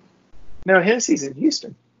Worth. No, Hennessy's in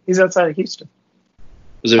Houston. He's outside of Houston.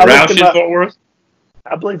 Is it Roush in Fort Worth?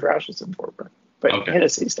 I believe Roush is in Fort Worth. But okay.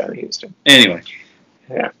 Hennessy's down in Houston. Anyway.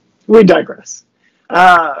 Yeah. We digress.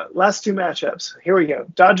 Last two matchups. Here we go.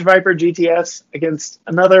 Dodge Viper GTS against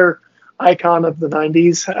another icon of the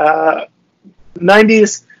 90s.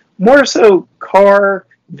 90s, more so car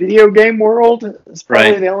video game world. It's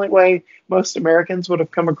probably the only way most Americans would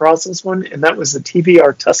have come across this one, and that was the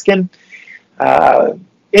TVR Tuscan.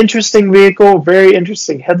 Interesting vehicle, very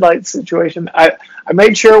interesting headlight situation. I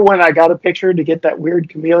made sure when I got a picture to get that weird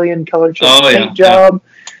chameleon color paint job.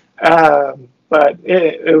 But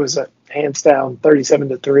it was a hands down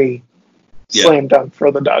 37-3 slam dunk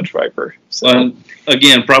for the Dodge Viper. So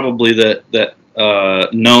again, probably that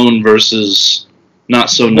known versus not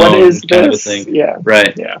so known kind of a thing. Yeah.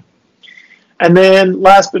 Right. Yeah. And then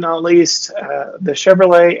last but not least, the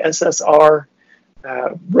Chevrolet SSR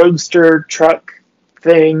roadster truck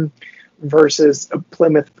thing versus a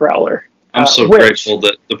Plymouth Prowler. I'm so grateful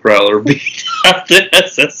that the Prowler beat out the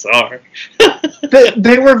SSR.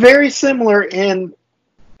 They were very similar in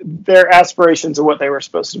their aspirations of what they were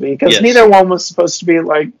supposed to be, because neither one was supposed to be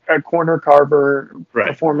like a corner carver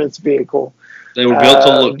performance vehicle. They were built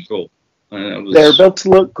to look cool. They were built to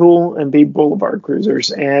look cool and be boulevard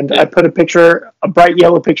cruisers. And I put a bright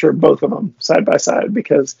yellow picture of both of them side by side,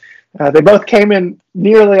 because they both came in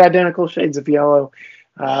nearly identical shades of yellow.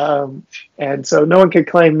 And so no one could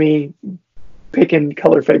claim me picking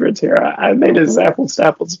color favorites here. I made it as apples to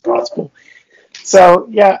apples as possible. So,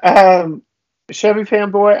 Chevy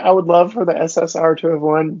fanboy, I would love for the SSR to have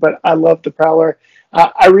won, but I love the Prowler.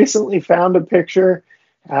 I recently found a picture.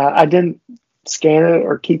 I didn't scan it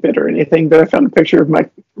or keep it or anything, but I found a picture of my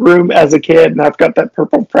room as a kid, and I've got that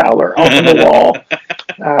purple Prowler on the wall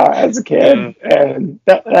as a kid. And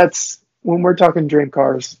that's, when we're talking dream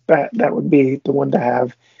cars, that would be the one to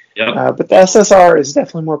have. Yep. But the SSR is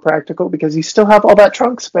definitely more practical, because you still have all that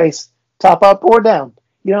trunk space, top up or down.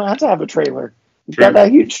 You don't have to have a trailer. You've got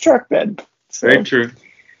that huge truck bed. So, very true.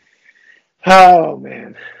 Oh,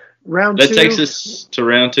 man. Round two. That takes us to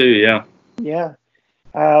round two, yeah. Yeah.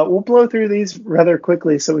 We'll blow through these rather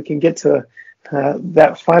quickly so we can get to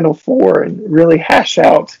that final four and really hash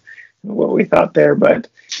out what we thought there. But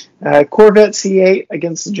Corvette C8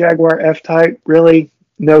 against the Jaguar F-Type, really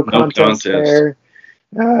no contest there.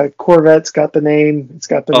 Corvette's got the name. It's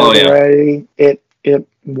got the notoriety. It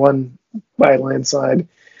won by a landslide.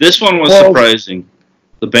 This one was surprising.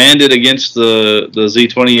 The Bandit against the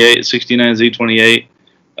Z28, 69 Z28.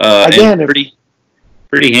 Again, and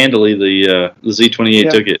pretty handily the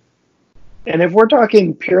Z28 took it. And if we're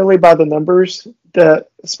talking purely by the numbers, the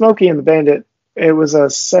Smokey and the Bandit, it was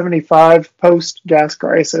a 75 post gas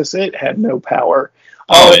crisis. It had no power.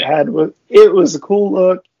 All it had was a cool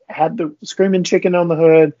look. Had the Screaming Chicken on the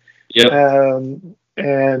hood.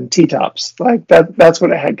 And T-tops. Like that's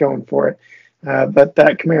what it had going for it. But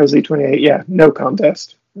that Camaro Z28, no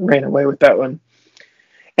contest. Ran away with that one.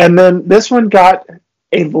 And then this one got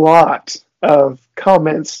a lot of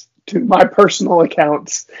comments to my personal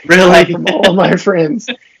accounts. Really? From all of my friends.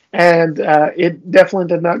 And it definitely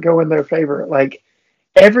did not go in their favor. Like,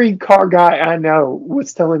 every car guy I know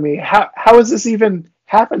was telling me, how is this even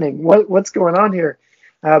happening? What's going on here?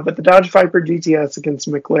 But the Dodge Viper GTS against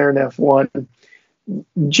McLaren F1,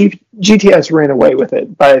 GTS ran away with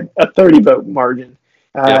it by a 30-vote margin.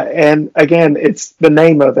 And again, it's the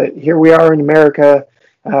name of it. Here we are in America.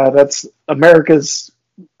 That's America's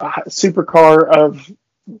supercar of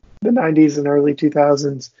the 90s and early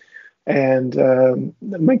 2000s. And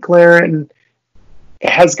McLaren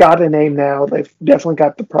has got a name now. They've definitely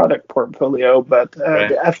got the product portfolio, but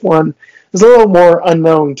the F1 is a little more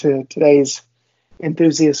unknown to today's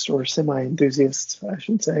enthusiasts, or semi-enthusiasts, I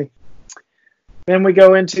should say. Then we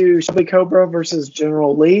go into Shelby Cobra versus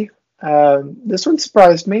General Lee. This one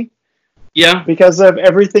surprised me. Yeah. Because of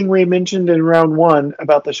everything we mentioned in round one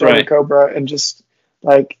about the Shelby Cobra, and just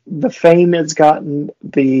like the fame it's gotten,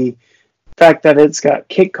 the fact that it's got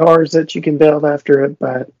kit cars that you can build after it.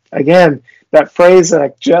 But again, that phrase that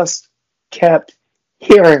I just kept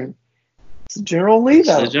hearing, it's General Lee,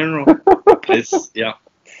 though. It's the General.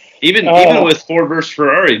 Even with Ford versus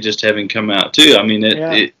Ferrari just having come out too. I mean,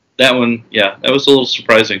 that one, that was a little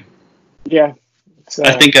surprising. Yeah. So,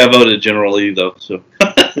 I think I voted General Lee though. So.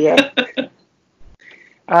 Yeah.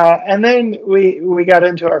 And then we got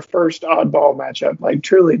into our first oddball matchup, like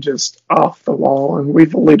truly just off the wall, and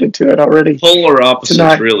we've alluded to it already. Polar opposites,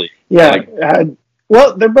 tonight. really. Yeah.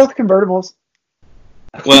 Well, they're both convertibles.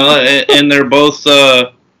 Well, and they're both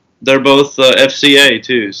FCA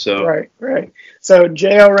too. So right. So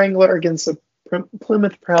JL Wrangler against the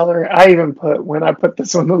Plymouth Prowler. I even when I put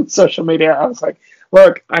this on social media, I was like,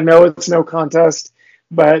 look, I know it's no contest,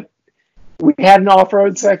 but we had an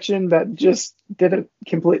off-road section that just didn't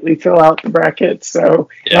completely fill out the bracket. So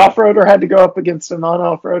an off-roader had to go up against a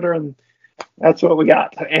non-off-roader, and that's what we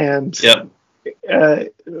got. And the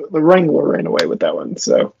Wrangler ran away with that one.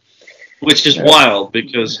 So, which is wild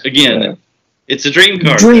because, again, it's a dream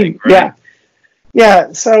car thing, right?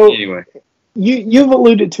 Yeah. So anyway, you've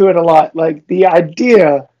alluded to it a lot. Like the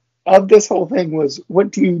idea of this whole thing was,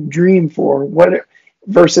 what do you dream for? What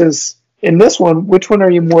versus in this one, which one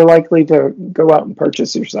are you more likely to go out and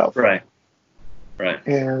purchase yourself? Right.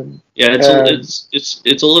 And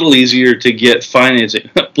it's a little easier to get financing.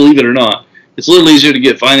 Believe it or not, it's a little easier to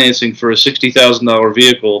get financing for a $60,000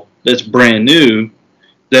 vehicle that's brand new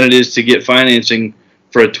than it is to get financing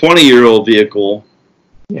for a 20-year-old vehicle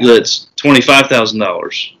that's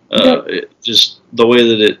 $25,000. Just the way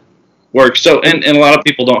that it works. So, and a lot of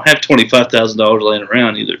people don't have $25,000 laying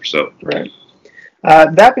around either. So, right.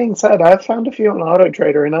 That being said, I've found a few on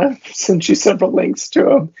AutoTrader, and I've sent you several links to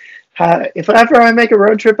them. If ever I make a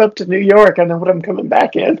road trip up to New York, I know what I'm coming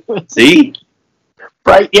back in. See?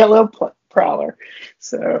 Bright yellow Prowler.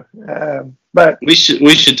 So, but we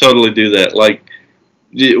should totally do that. Like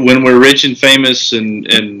when we're rich and famous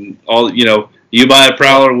and all, you buy a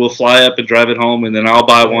Prowler, we'll fly up and drive it home, and then I'll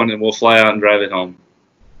buy one and we'll fly out and drive it home.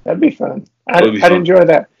 That'd be fun. I'd enjoy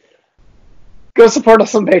that. Go support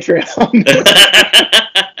us on Patreon.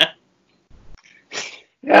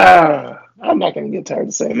 I'm not going to get tired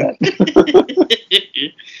of saying that.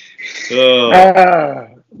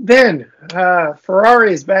 Then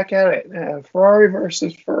Ferrari is back at it. Ferrari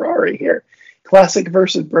versus Ferrari here. Classic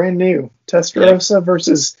versus brand new. Testarossa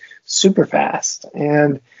versus Superfast.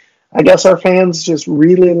 And I guess our fans just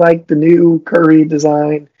really like the new Curry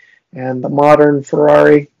design and the modern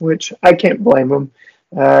Ferrari, which I can't blame them.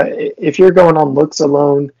 If you're going on looks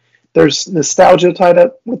alone, there's nostalgia tied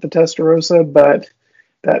up with the Testarossa, but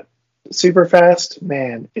that Superfast,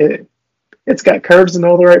 man, it's got curves in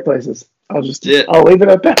all the right places. I'll leave it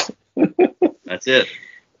at that. That's it.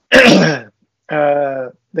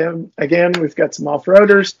 Then again, we've got some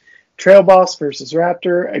off-roaders. Trail Boss versus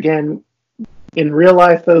Raptor. Again, in real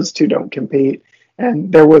life, those two don't compete, and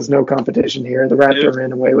there was no competition here. The Raptor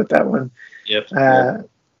ran away with that one. Yep.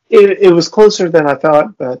 It was closer than I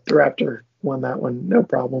thought, but the Raptor won that one, no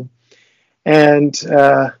problem. And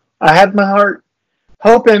I had my heart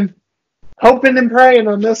hoping and praying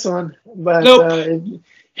on this one, but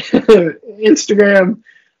Instagram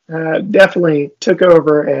definitely took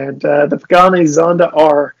over, and the Pagani Zonda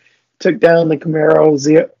R took down the Camaro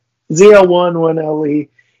ZL1 1LE,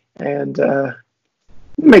 and it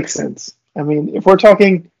makes sense. I mean, if we're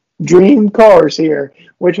talking dream cars here,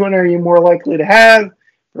 which one are you more likely to have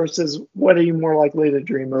versus what are you more likely to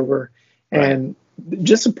dream over? Right. And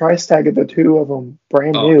just the price tag of the two of them,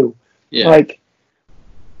 brand new. Yeah. Like,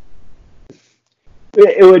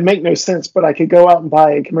 it would make no sense, but I could go out and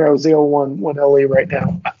buy a Camaro ZL1 1LE right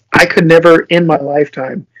now. I could never in my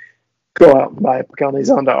lifetime go out and buy a Pagani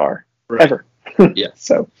Zonda R. Right. Ever. Yeah.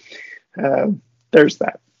 So, there's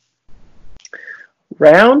that.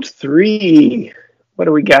 Round 3. What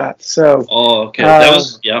do we got? So. Oh, okay. That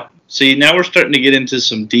was See, now we're starting to get into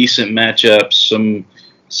some decent matchups,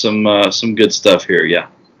 some good stuff here. Yeah.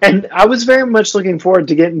 And I was very much looking forward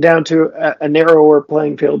to getting down to a narrower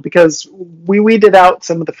playing field because we weeded out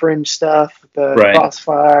some of the fringe stuff, the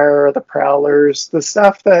Crossfire, the Prowlers, the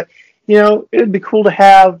stuff that, it'd be cool to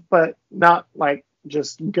have, but not like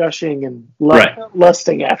just gushing and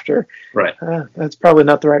lusting after. Right. That's probably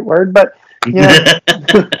not the right word, but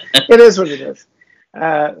it is what it is.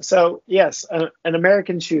 So, yes, an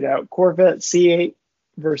American shootout, Corvette C8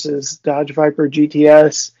 versus Dodge Viper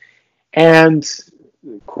GTS, and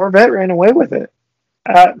Corvette ran away with it.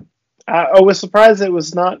 I was surprised it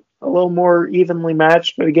was not a little more evenly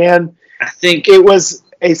matched, but again, I think it was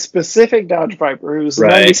a specific Dodge Viper. It was a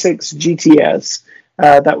 96 GTS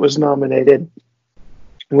that was nominated,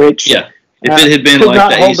 which if it had been like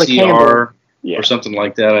the ACR or something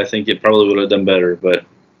like that, I think it probably would have done better. But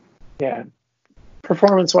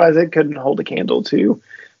performance-wise, it couldn't hold a candle to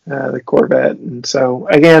the Corvette, and so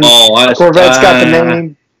again, Corvette's got the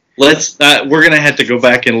name. We're gonna have to go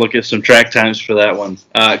back and look at some track times for that one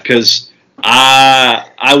because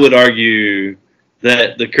I would argue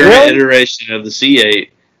that the current iteration of the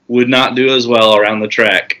C8 would not do as well around the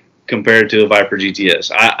track compared to a Viper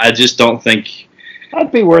GTS. I just don't think.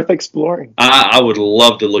 That'd be worth exploring. I would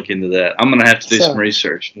love to look into that. I'm going to have to do some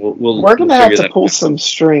research. We're going to have to pull some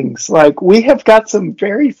strings. Like, we have got some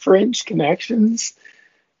very fringe connections.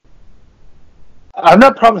 I'm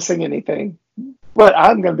not promising anything, but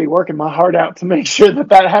I'm going to be working my heart out to make sure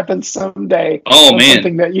that happens someday. Oh, man.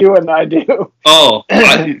 Something that you and I do. Oh,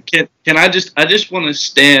 can I just want to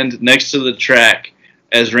stand next to the track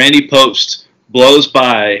as Randy Post blows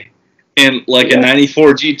by in like a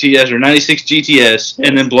 94 GTS or 96 GTS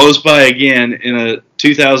and then blows by again in a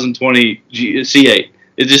 2020 C8.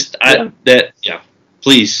 It just,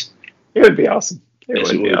 please. It would be awesome. It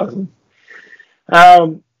would be awesome.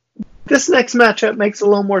 This next matchup makes a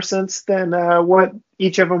little more sense than what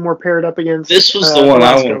each of them were paired up against. This was the one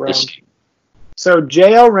I wanted to see. So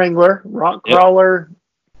JL Wrangler, rock crawler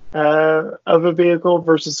of a vehicle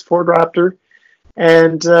versus Ford Raptor.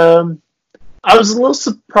 And I was a little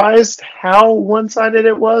surprised how one-sided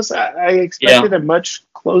it was. I expected a much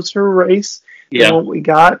closer race than what we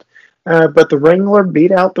got. But the Wrangler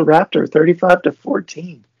beat out the Raptor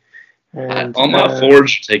 35-14. And, all my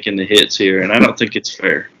Fords are taking the hits here, and I don't think it's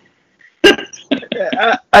fair.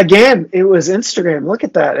 Again, it was Instagram. Look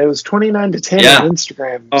at that. It was 29-10 on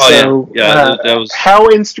Instagram. That was how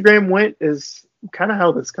Instagram went is kind of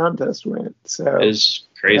how this contest went. So it's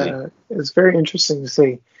crazy. It's very interesting to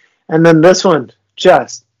see. And then this one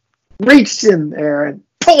just reached in there and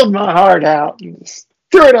pulled my heart out and just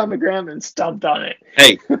threw it on the ground and stomped on it.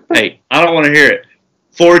 Hey, I don't want to hear it.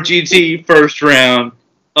 Ford GT first round.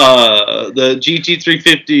 The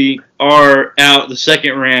GT350 are out the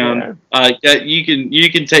second round. You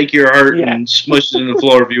can take your heart and smush it in the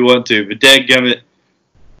floor if you want to, but dadgummit,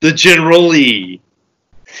 the General Lee.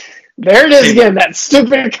 There it is again, that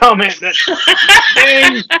stupid comment. That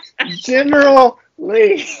dang General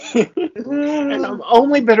Lee. And I'm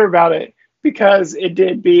only bitter about it because it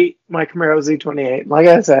did beat my Camaro Z28. Like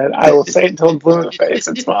I said, I will say it until I'm blue in the face.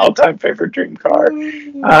 It's my all-time favorite dream car.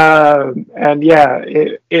 And yeah,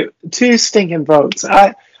 it 2 stinking votes.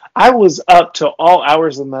 I was up till all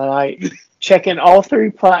hours of the night checking all 3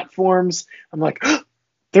 platforms. I'm like, oh,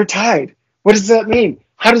 they're tied. What does that mean?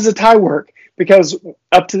 How does a tie work? Because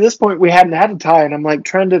up to this point we hadn't had a tie, and I'm like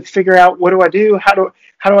trying to figure out, what do I do? How do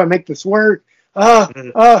I make this work? Who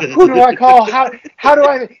do I call? How do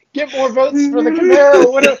I get more votes for the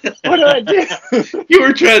Camaro? What do I do? You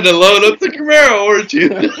were trying to load up the Camaro, weren't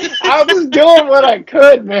you? I was doing what I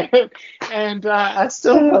could, man, and I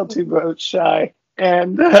still fell 2 votes shy,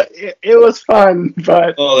 and it was fun.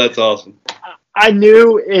 But that's awesome. I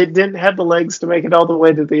knew it didn't have the legs to make it all the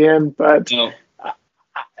way to the end, but no.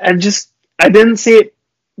 I didn't see it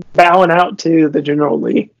bowing out to the General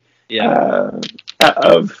Lee.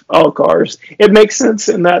 Of all cars. It makes sense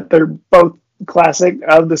in that they're both classic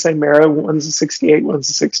of the same era. One's a 68, one's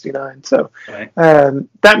a 69. So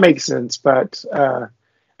that makes sense. But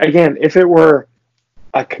again, if it were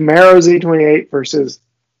a Camaro Z28 versus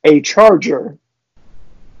a Charger,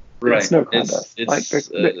 it's no contest. It's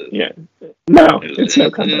no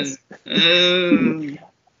contest.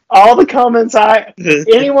 All the comments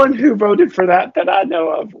anyone who voted for that I know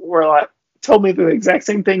of were like, told me the exact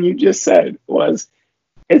same thing you just said, was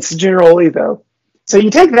it's General Lee though. So you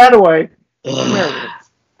take that away.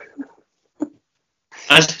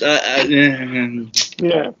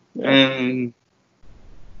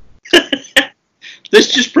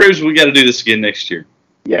 This just proves we got to do this again next year.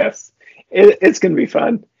 Yes, it's going to be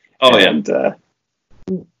fun. I'll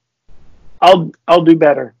do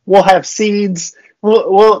better. We'll have seeds.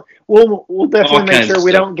 We'll definitely make sure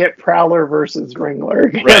we don't get Prowler versus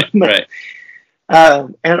Wrangler. Right.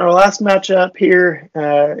 And our last matchup here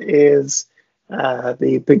is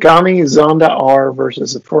the Pagani Zonda R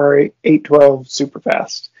versus the Ferrari 812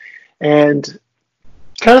 Superfast. And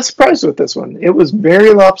kind of surprised with this one. It was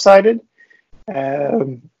very lopsided.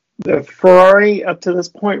 The Ferrari up to this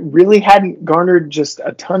point really hadn't garnered just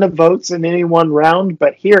a ton of votes in any one round,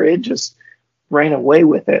 but here it just ran away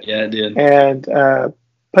with it. Yeah, it did. And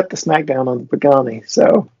put the smackdown on the Pagani.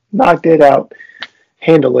 So knocked it out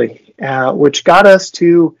handily, which got us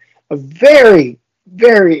to a very,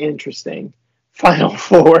 very interesting Final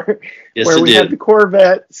Four, where we had the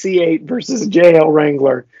Corvette C8 versus JL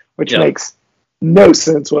Wrangler, which makes no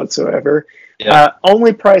sense whatsoever.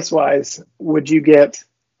 Only price-wise would you get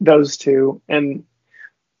those two, and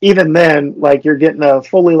even then, like, you're getting a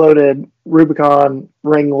fully loaded Rubicon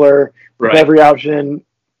Wrangler with every option,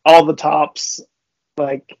 all the tops,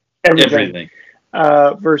 like everything.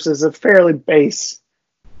 Versus a fairly base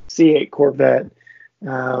C8 Corvette.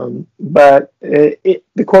 But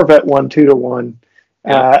the Corvette won 2-1.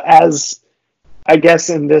 as I guess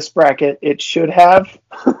in this bracket it should have.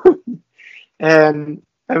 And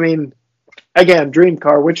I mean, again, dream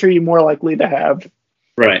car, which are you more likely to have?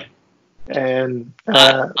 Right. And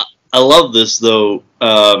I love this though,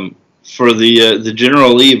 for the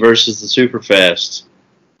General Lee versus the Superfast.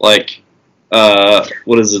 Like,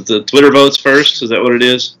 what is it? The Twitter votes first? Is that what it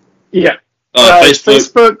is? Yeah.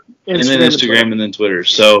 Facebook, Instagram, and then Instagram, and then Twitter.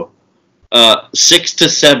 So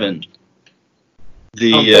 6-7,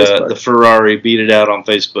 the Ferrari beat it out on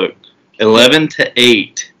Facebook.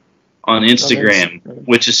 11-8 on Instagram,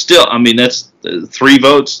 which is still, I mean, that's 3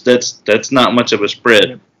 votes. That's not much of a spread.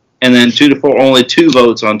 Yeah. And then 2-4, only 2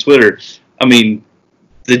 votes on Twitter. I mean,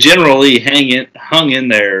 the General Lee hung in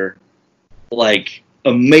there like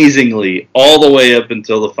amazingly all the way up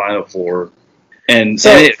until the Final Four, and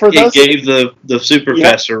it gave the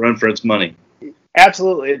Superfast a run for its money.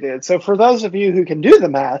 Absolutely, it did. So for those of you who can do the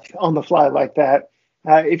math on the fly like that,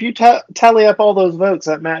 if you tally up all those votes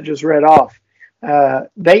that Matt just read off,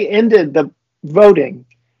 they ended the voting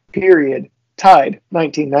period tied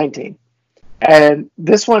 1919. And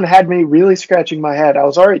this one had me really scratching my head. I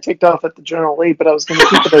was already ticked off at the General Lee, but I was going to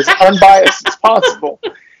keep it as unbiased as possible.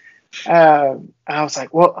 I was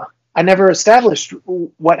like, well, I never established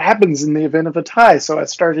what happens in the event of a tie. So I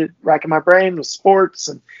started racking my brain with sports,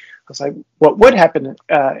 and I was like, what would happen?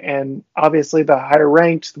 And obviously the higher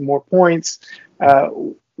ranked, the more points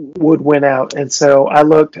would win out. And so I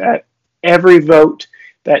looked at every vote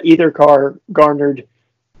that either car garnered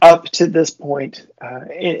up to this point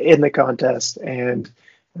in the contest, and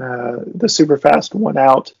the Superfast won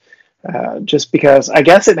out just because I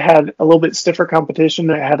guess it had a little bit stiffer competition.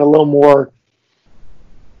 It had a little more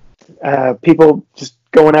people just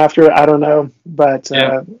going after it. I don't know, but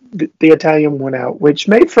the Italian won out, which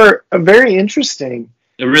made for a very interesting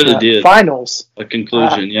it really did finals. A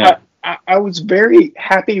conclusion, I was very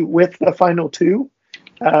happy with the final 2,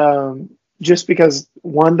 just because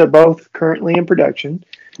 1, they're both currently in production.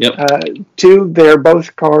 Yep. 2, they're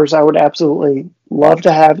both cars I would absolutely love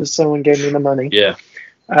to have if someone gave me the money. Yeah.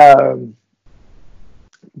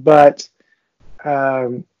 But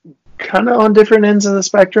kind of on different ends of the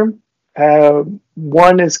spectrum.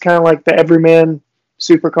 One is kind of like the everyman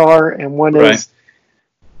supercar, and one is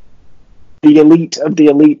the elite of the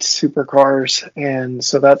elite supercars. And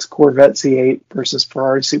so that's Corvette C8 versus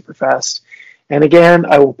Ferrari Superfast. And again,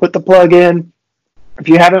 I will put the plug in. If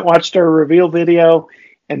you haven't watched our reveal video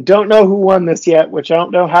and don't know who won this yet, which I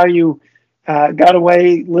don't know how you got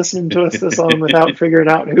away listening to us this long without figuring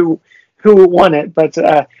out who won it, but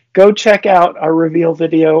go check out our reveal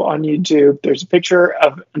video on YouTube. There's a picture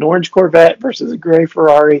of an orange Corvette versus a gray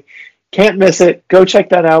Ferrari. Can't miss it. Go check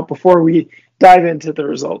that out before we dive into the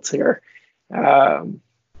results here. All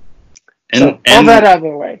that out of the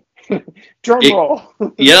way. Drum roll.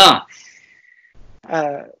 Yeah.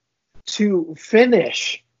 To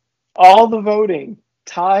finish all the voting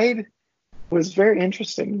tied was very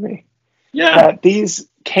interesting to me. Yeah. These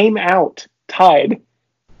came out tied.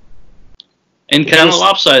 And kind of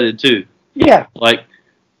lopsided too. Yeah. Like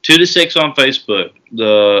 2-6 on Facebook,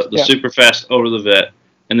 the Superfast over the Vet,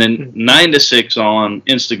 and then 9-6 on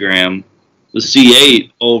Instagram, the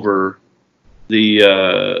C8 over the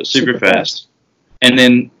Superfast. And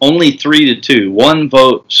then only 3-2. 1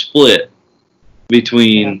 vote split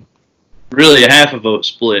between, really a half a vote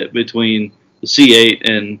split between the C8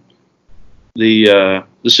 and the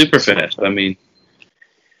Superfast. I mean,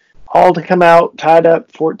 all to come out tied up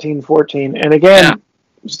 14-14. And again,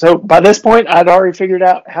 so by this point, I'd already figured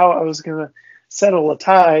out how I was going to settle a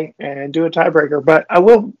tie and do a tiebreaker. But I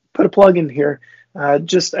will put a plug in here.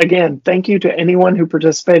 Just again, thank you to anyone who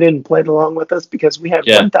participated and played along with us, because we had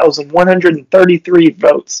 1,133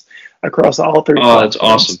 votes across all 3 platforms. That's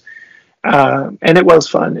awesome. And it was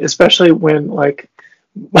fun, especially when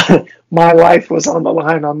my life was on the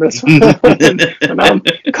line on this one. And I'm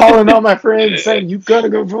calling all my friends saying, you got to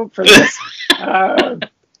go vote for this.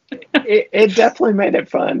 It definitely made it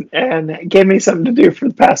fun and gave me something to do for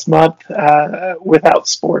the past month without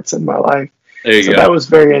sports in my life. There you go. That was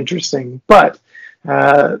very interesting. But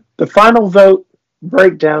the final vote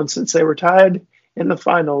breakdown, since they were tied in the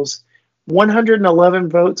finals, 111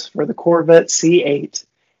 votes for the Corvette C8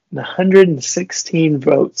 and 116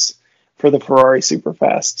 votes for the Ferrari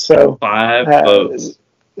Superfast. So 5 votes.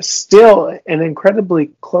 Still an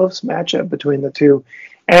incredibly close matchup between the two.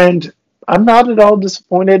 And I'm not at all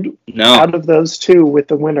disappointed out of those 2 with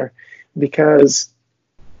the winner, because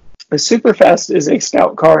the Superfast is a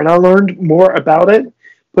stout car, and I learned more about it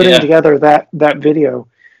putting together that video,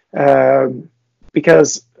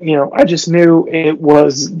 because I just knew it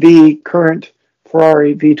was the current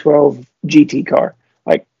Ferrari V12 GT car.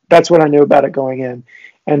 that's what I knew about it going in.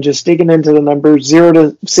 And just digging into the numbers, 0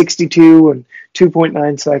 to 62 in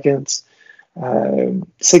 2.9 seconds,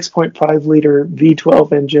 6.5 liter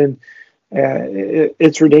V12 engine.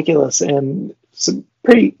 It's ridiculous, and some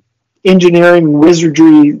pretty engineering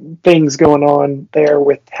wizardry things going on there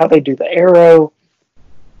with how they do the aero,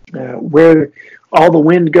 where all the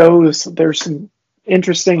wind goes. There's some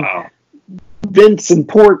interesting vents and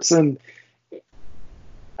ports, and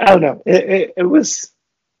I don't know. It was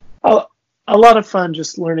a lot of fun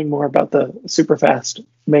just learning more about the Superfast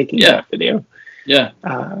making that video. Yeah.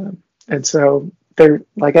 And so there,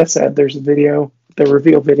 like I said, there's a video, the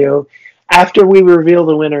reveal video. After we reveal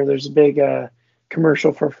the winner, there's a big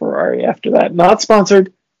commercial for Ferrari after that. Not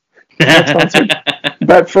sponsored,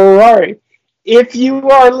 but Ferrari. If you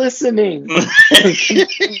are listening,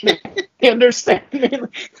 understand me.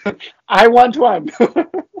 I want one.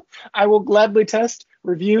 I will gladly test,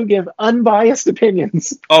 review, give unbiased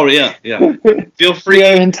opinions. Oh yeah. Feel free. We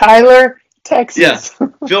are in Tyler, Texas. Yeah.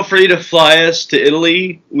 Feel free to fly us to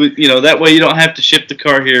Italy. That way you don't have to ship the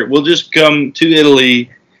car here. We'll just come to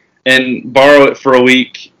Italy and borrow it for a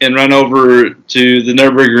week and run over to the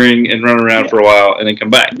Nürburgring and run around for a while and then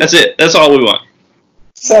come back. That's it. That's all we want.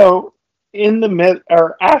 So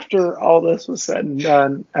after all this was said and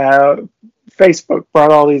done, Facebook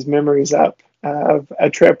brought all these memories up of a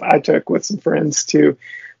trip I took with some friends to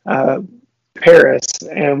Paris,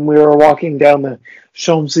 and we were walking down the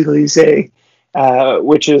Champs-Élysées,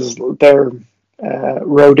 which is their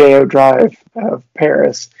Rodeo Drive of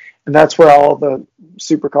Paris, and that's where all the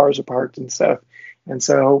supercars are parked and stuff. And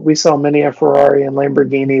so we saw many a Ferrari and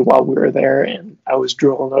Lamborghini while we were there, and I was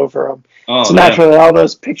drooling over them. So naturally, all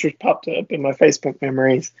those pictures popped up in my Facebook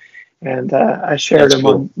memories, and I shared them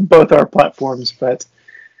on both our platforms. But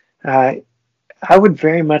I would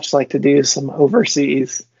very much like to do some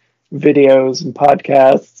overseas videos and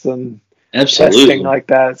podcasts and testing like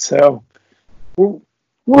that. So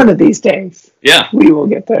one of these days, we will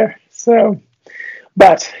get there. So,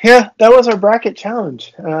 but yeah, that was our bracket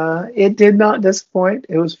challenge. It did not disappoint.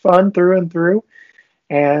 It was fun through and through,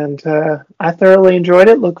 and I thoroughly enjoyed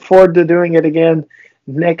it. Look forward to doing it again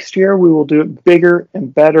next year. We will do it bigger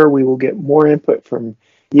and better. We will get more input from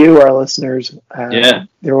you, our listeners.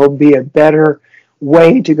 There will be a better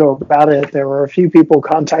way to go about it. There were a few people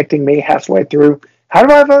contacting me halfway through. How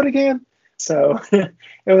do I vote again? So it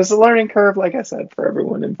was a learning curve, like I said, for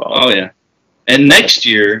everyone involved. Oh yeah, and next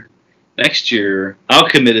year, I'll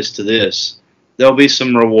commit us to this. There'll be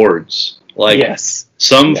some rewards, like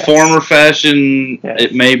some form or fashion. Yes.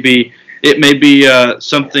 It may be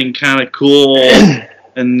something kind of cool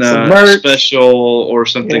and special or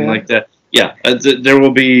something like that. Yeah, there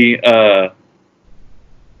will be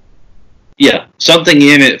something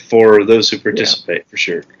in it for those who participate for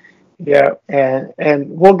sure. Yeah, and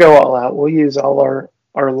we'll go all out. We'll use all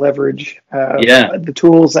our leverage, the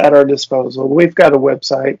tools at our disposal. We've got a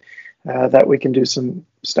website that we can do some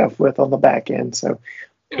stuff with on the back end, so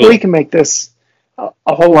we can make this a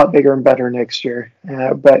whole lot bigger and better next year.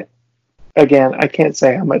 But again, I can't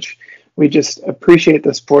say how much we just appreciate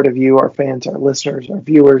the support of you, our fans, our listeners, our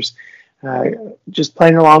viewers, just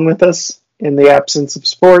playing along with us in the absence of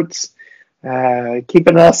sports,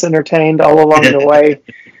 keeping us entertained all along the way.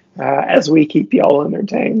 As we keep y'all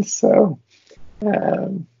entertained. So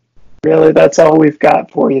really, that's all we've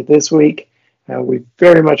got for you this week. We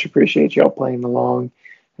very much appreciate y'all playing along.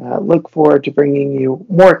 Look forward to bringing you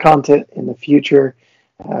more content in the future.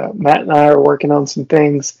 Matt and I are working on some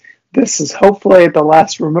things. This is hopefully the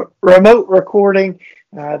last remote recording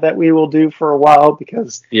that we will do for a while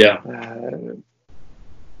because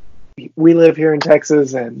we live here in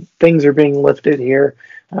Texas and things are being lifted here.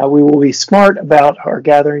 We will be smart about our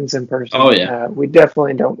gatherings in person. Oh, yeah. We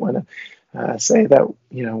definitely don't want to say that,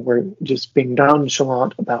 we're just being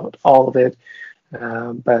nonchalant about all of it.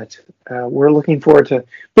 But we're looking forward to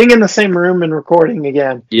being in the same room and recording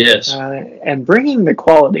again. Yes. And bringing the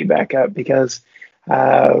quality back up because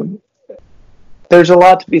there's a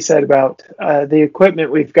lot to be said about the equipment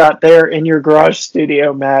we've got there in your garage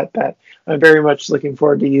studio, Matt, that I'm very much looking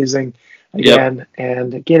forward to using again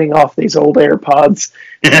and getting off these old AirPods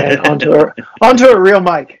and onto a real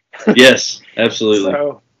mic. Yes, absolutely.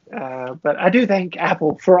 So, but I do thank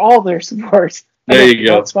Apple for all their support. There you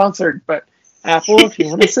go. Not sponsored, but Apple, if you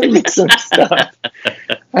want to send me some stuff,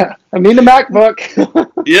 I need a MacBook.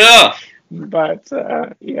 Yeah. But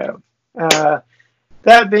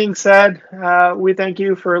that being said, we thank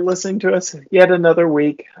you for listening to us yet another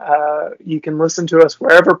week. You can listen to us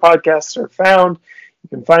wherever podcasts are found.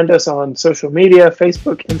 You can find us on social media,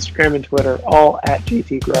 Facebook, Instagram, and Twitter, all at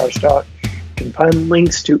GT Garage Talk. can find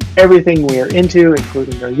links to everything we are into,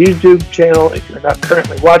 including our YouTube channel. If you're not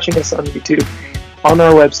currently watching us on YouTube, on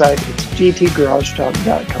our website, it's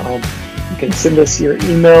gtgaragetalk.com. You can send us your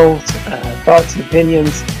emails, thoughts and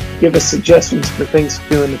opinions, give us suggestions for things to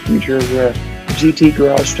do in the future. We're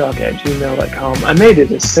gtgaragetalk@gmail.com. I made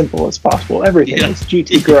it as simple as possible. Everything is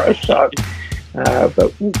gtgaragetalk.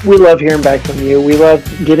 But we love hearing back from you. We love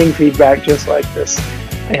getting feedback just like this.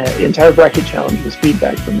 Entire bracket challenge was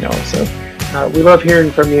feedback from y'all. So we love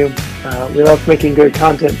hearing from you. We love making good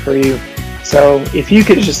content for you. So if you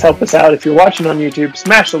could just help us out, if you're watching on YouTube,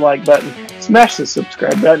 smash the like button, smash the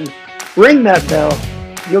subscribe button, ring that bell.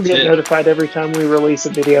 You'll get notified every time we release a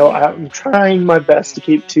video. I'm trying my best to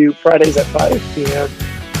keep to Fridays at 5 p.m.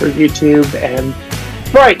 for YouTube and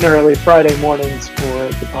bright and early Friday mornings for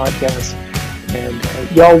the podcast. And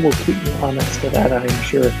y'all will keep me honest to that, I am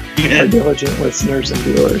sure, our diligent listeners and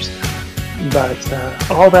viewers. But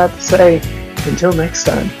all that to say, until next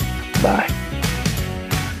time, bye.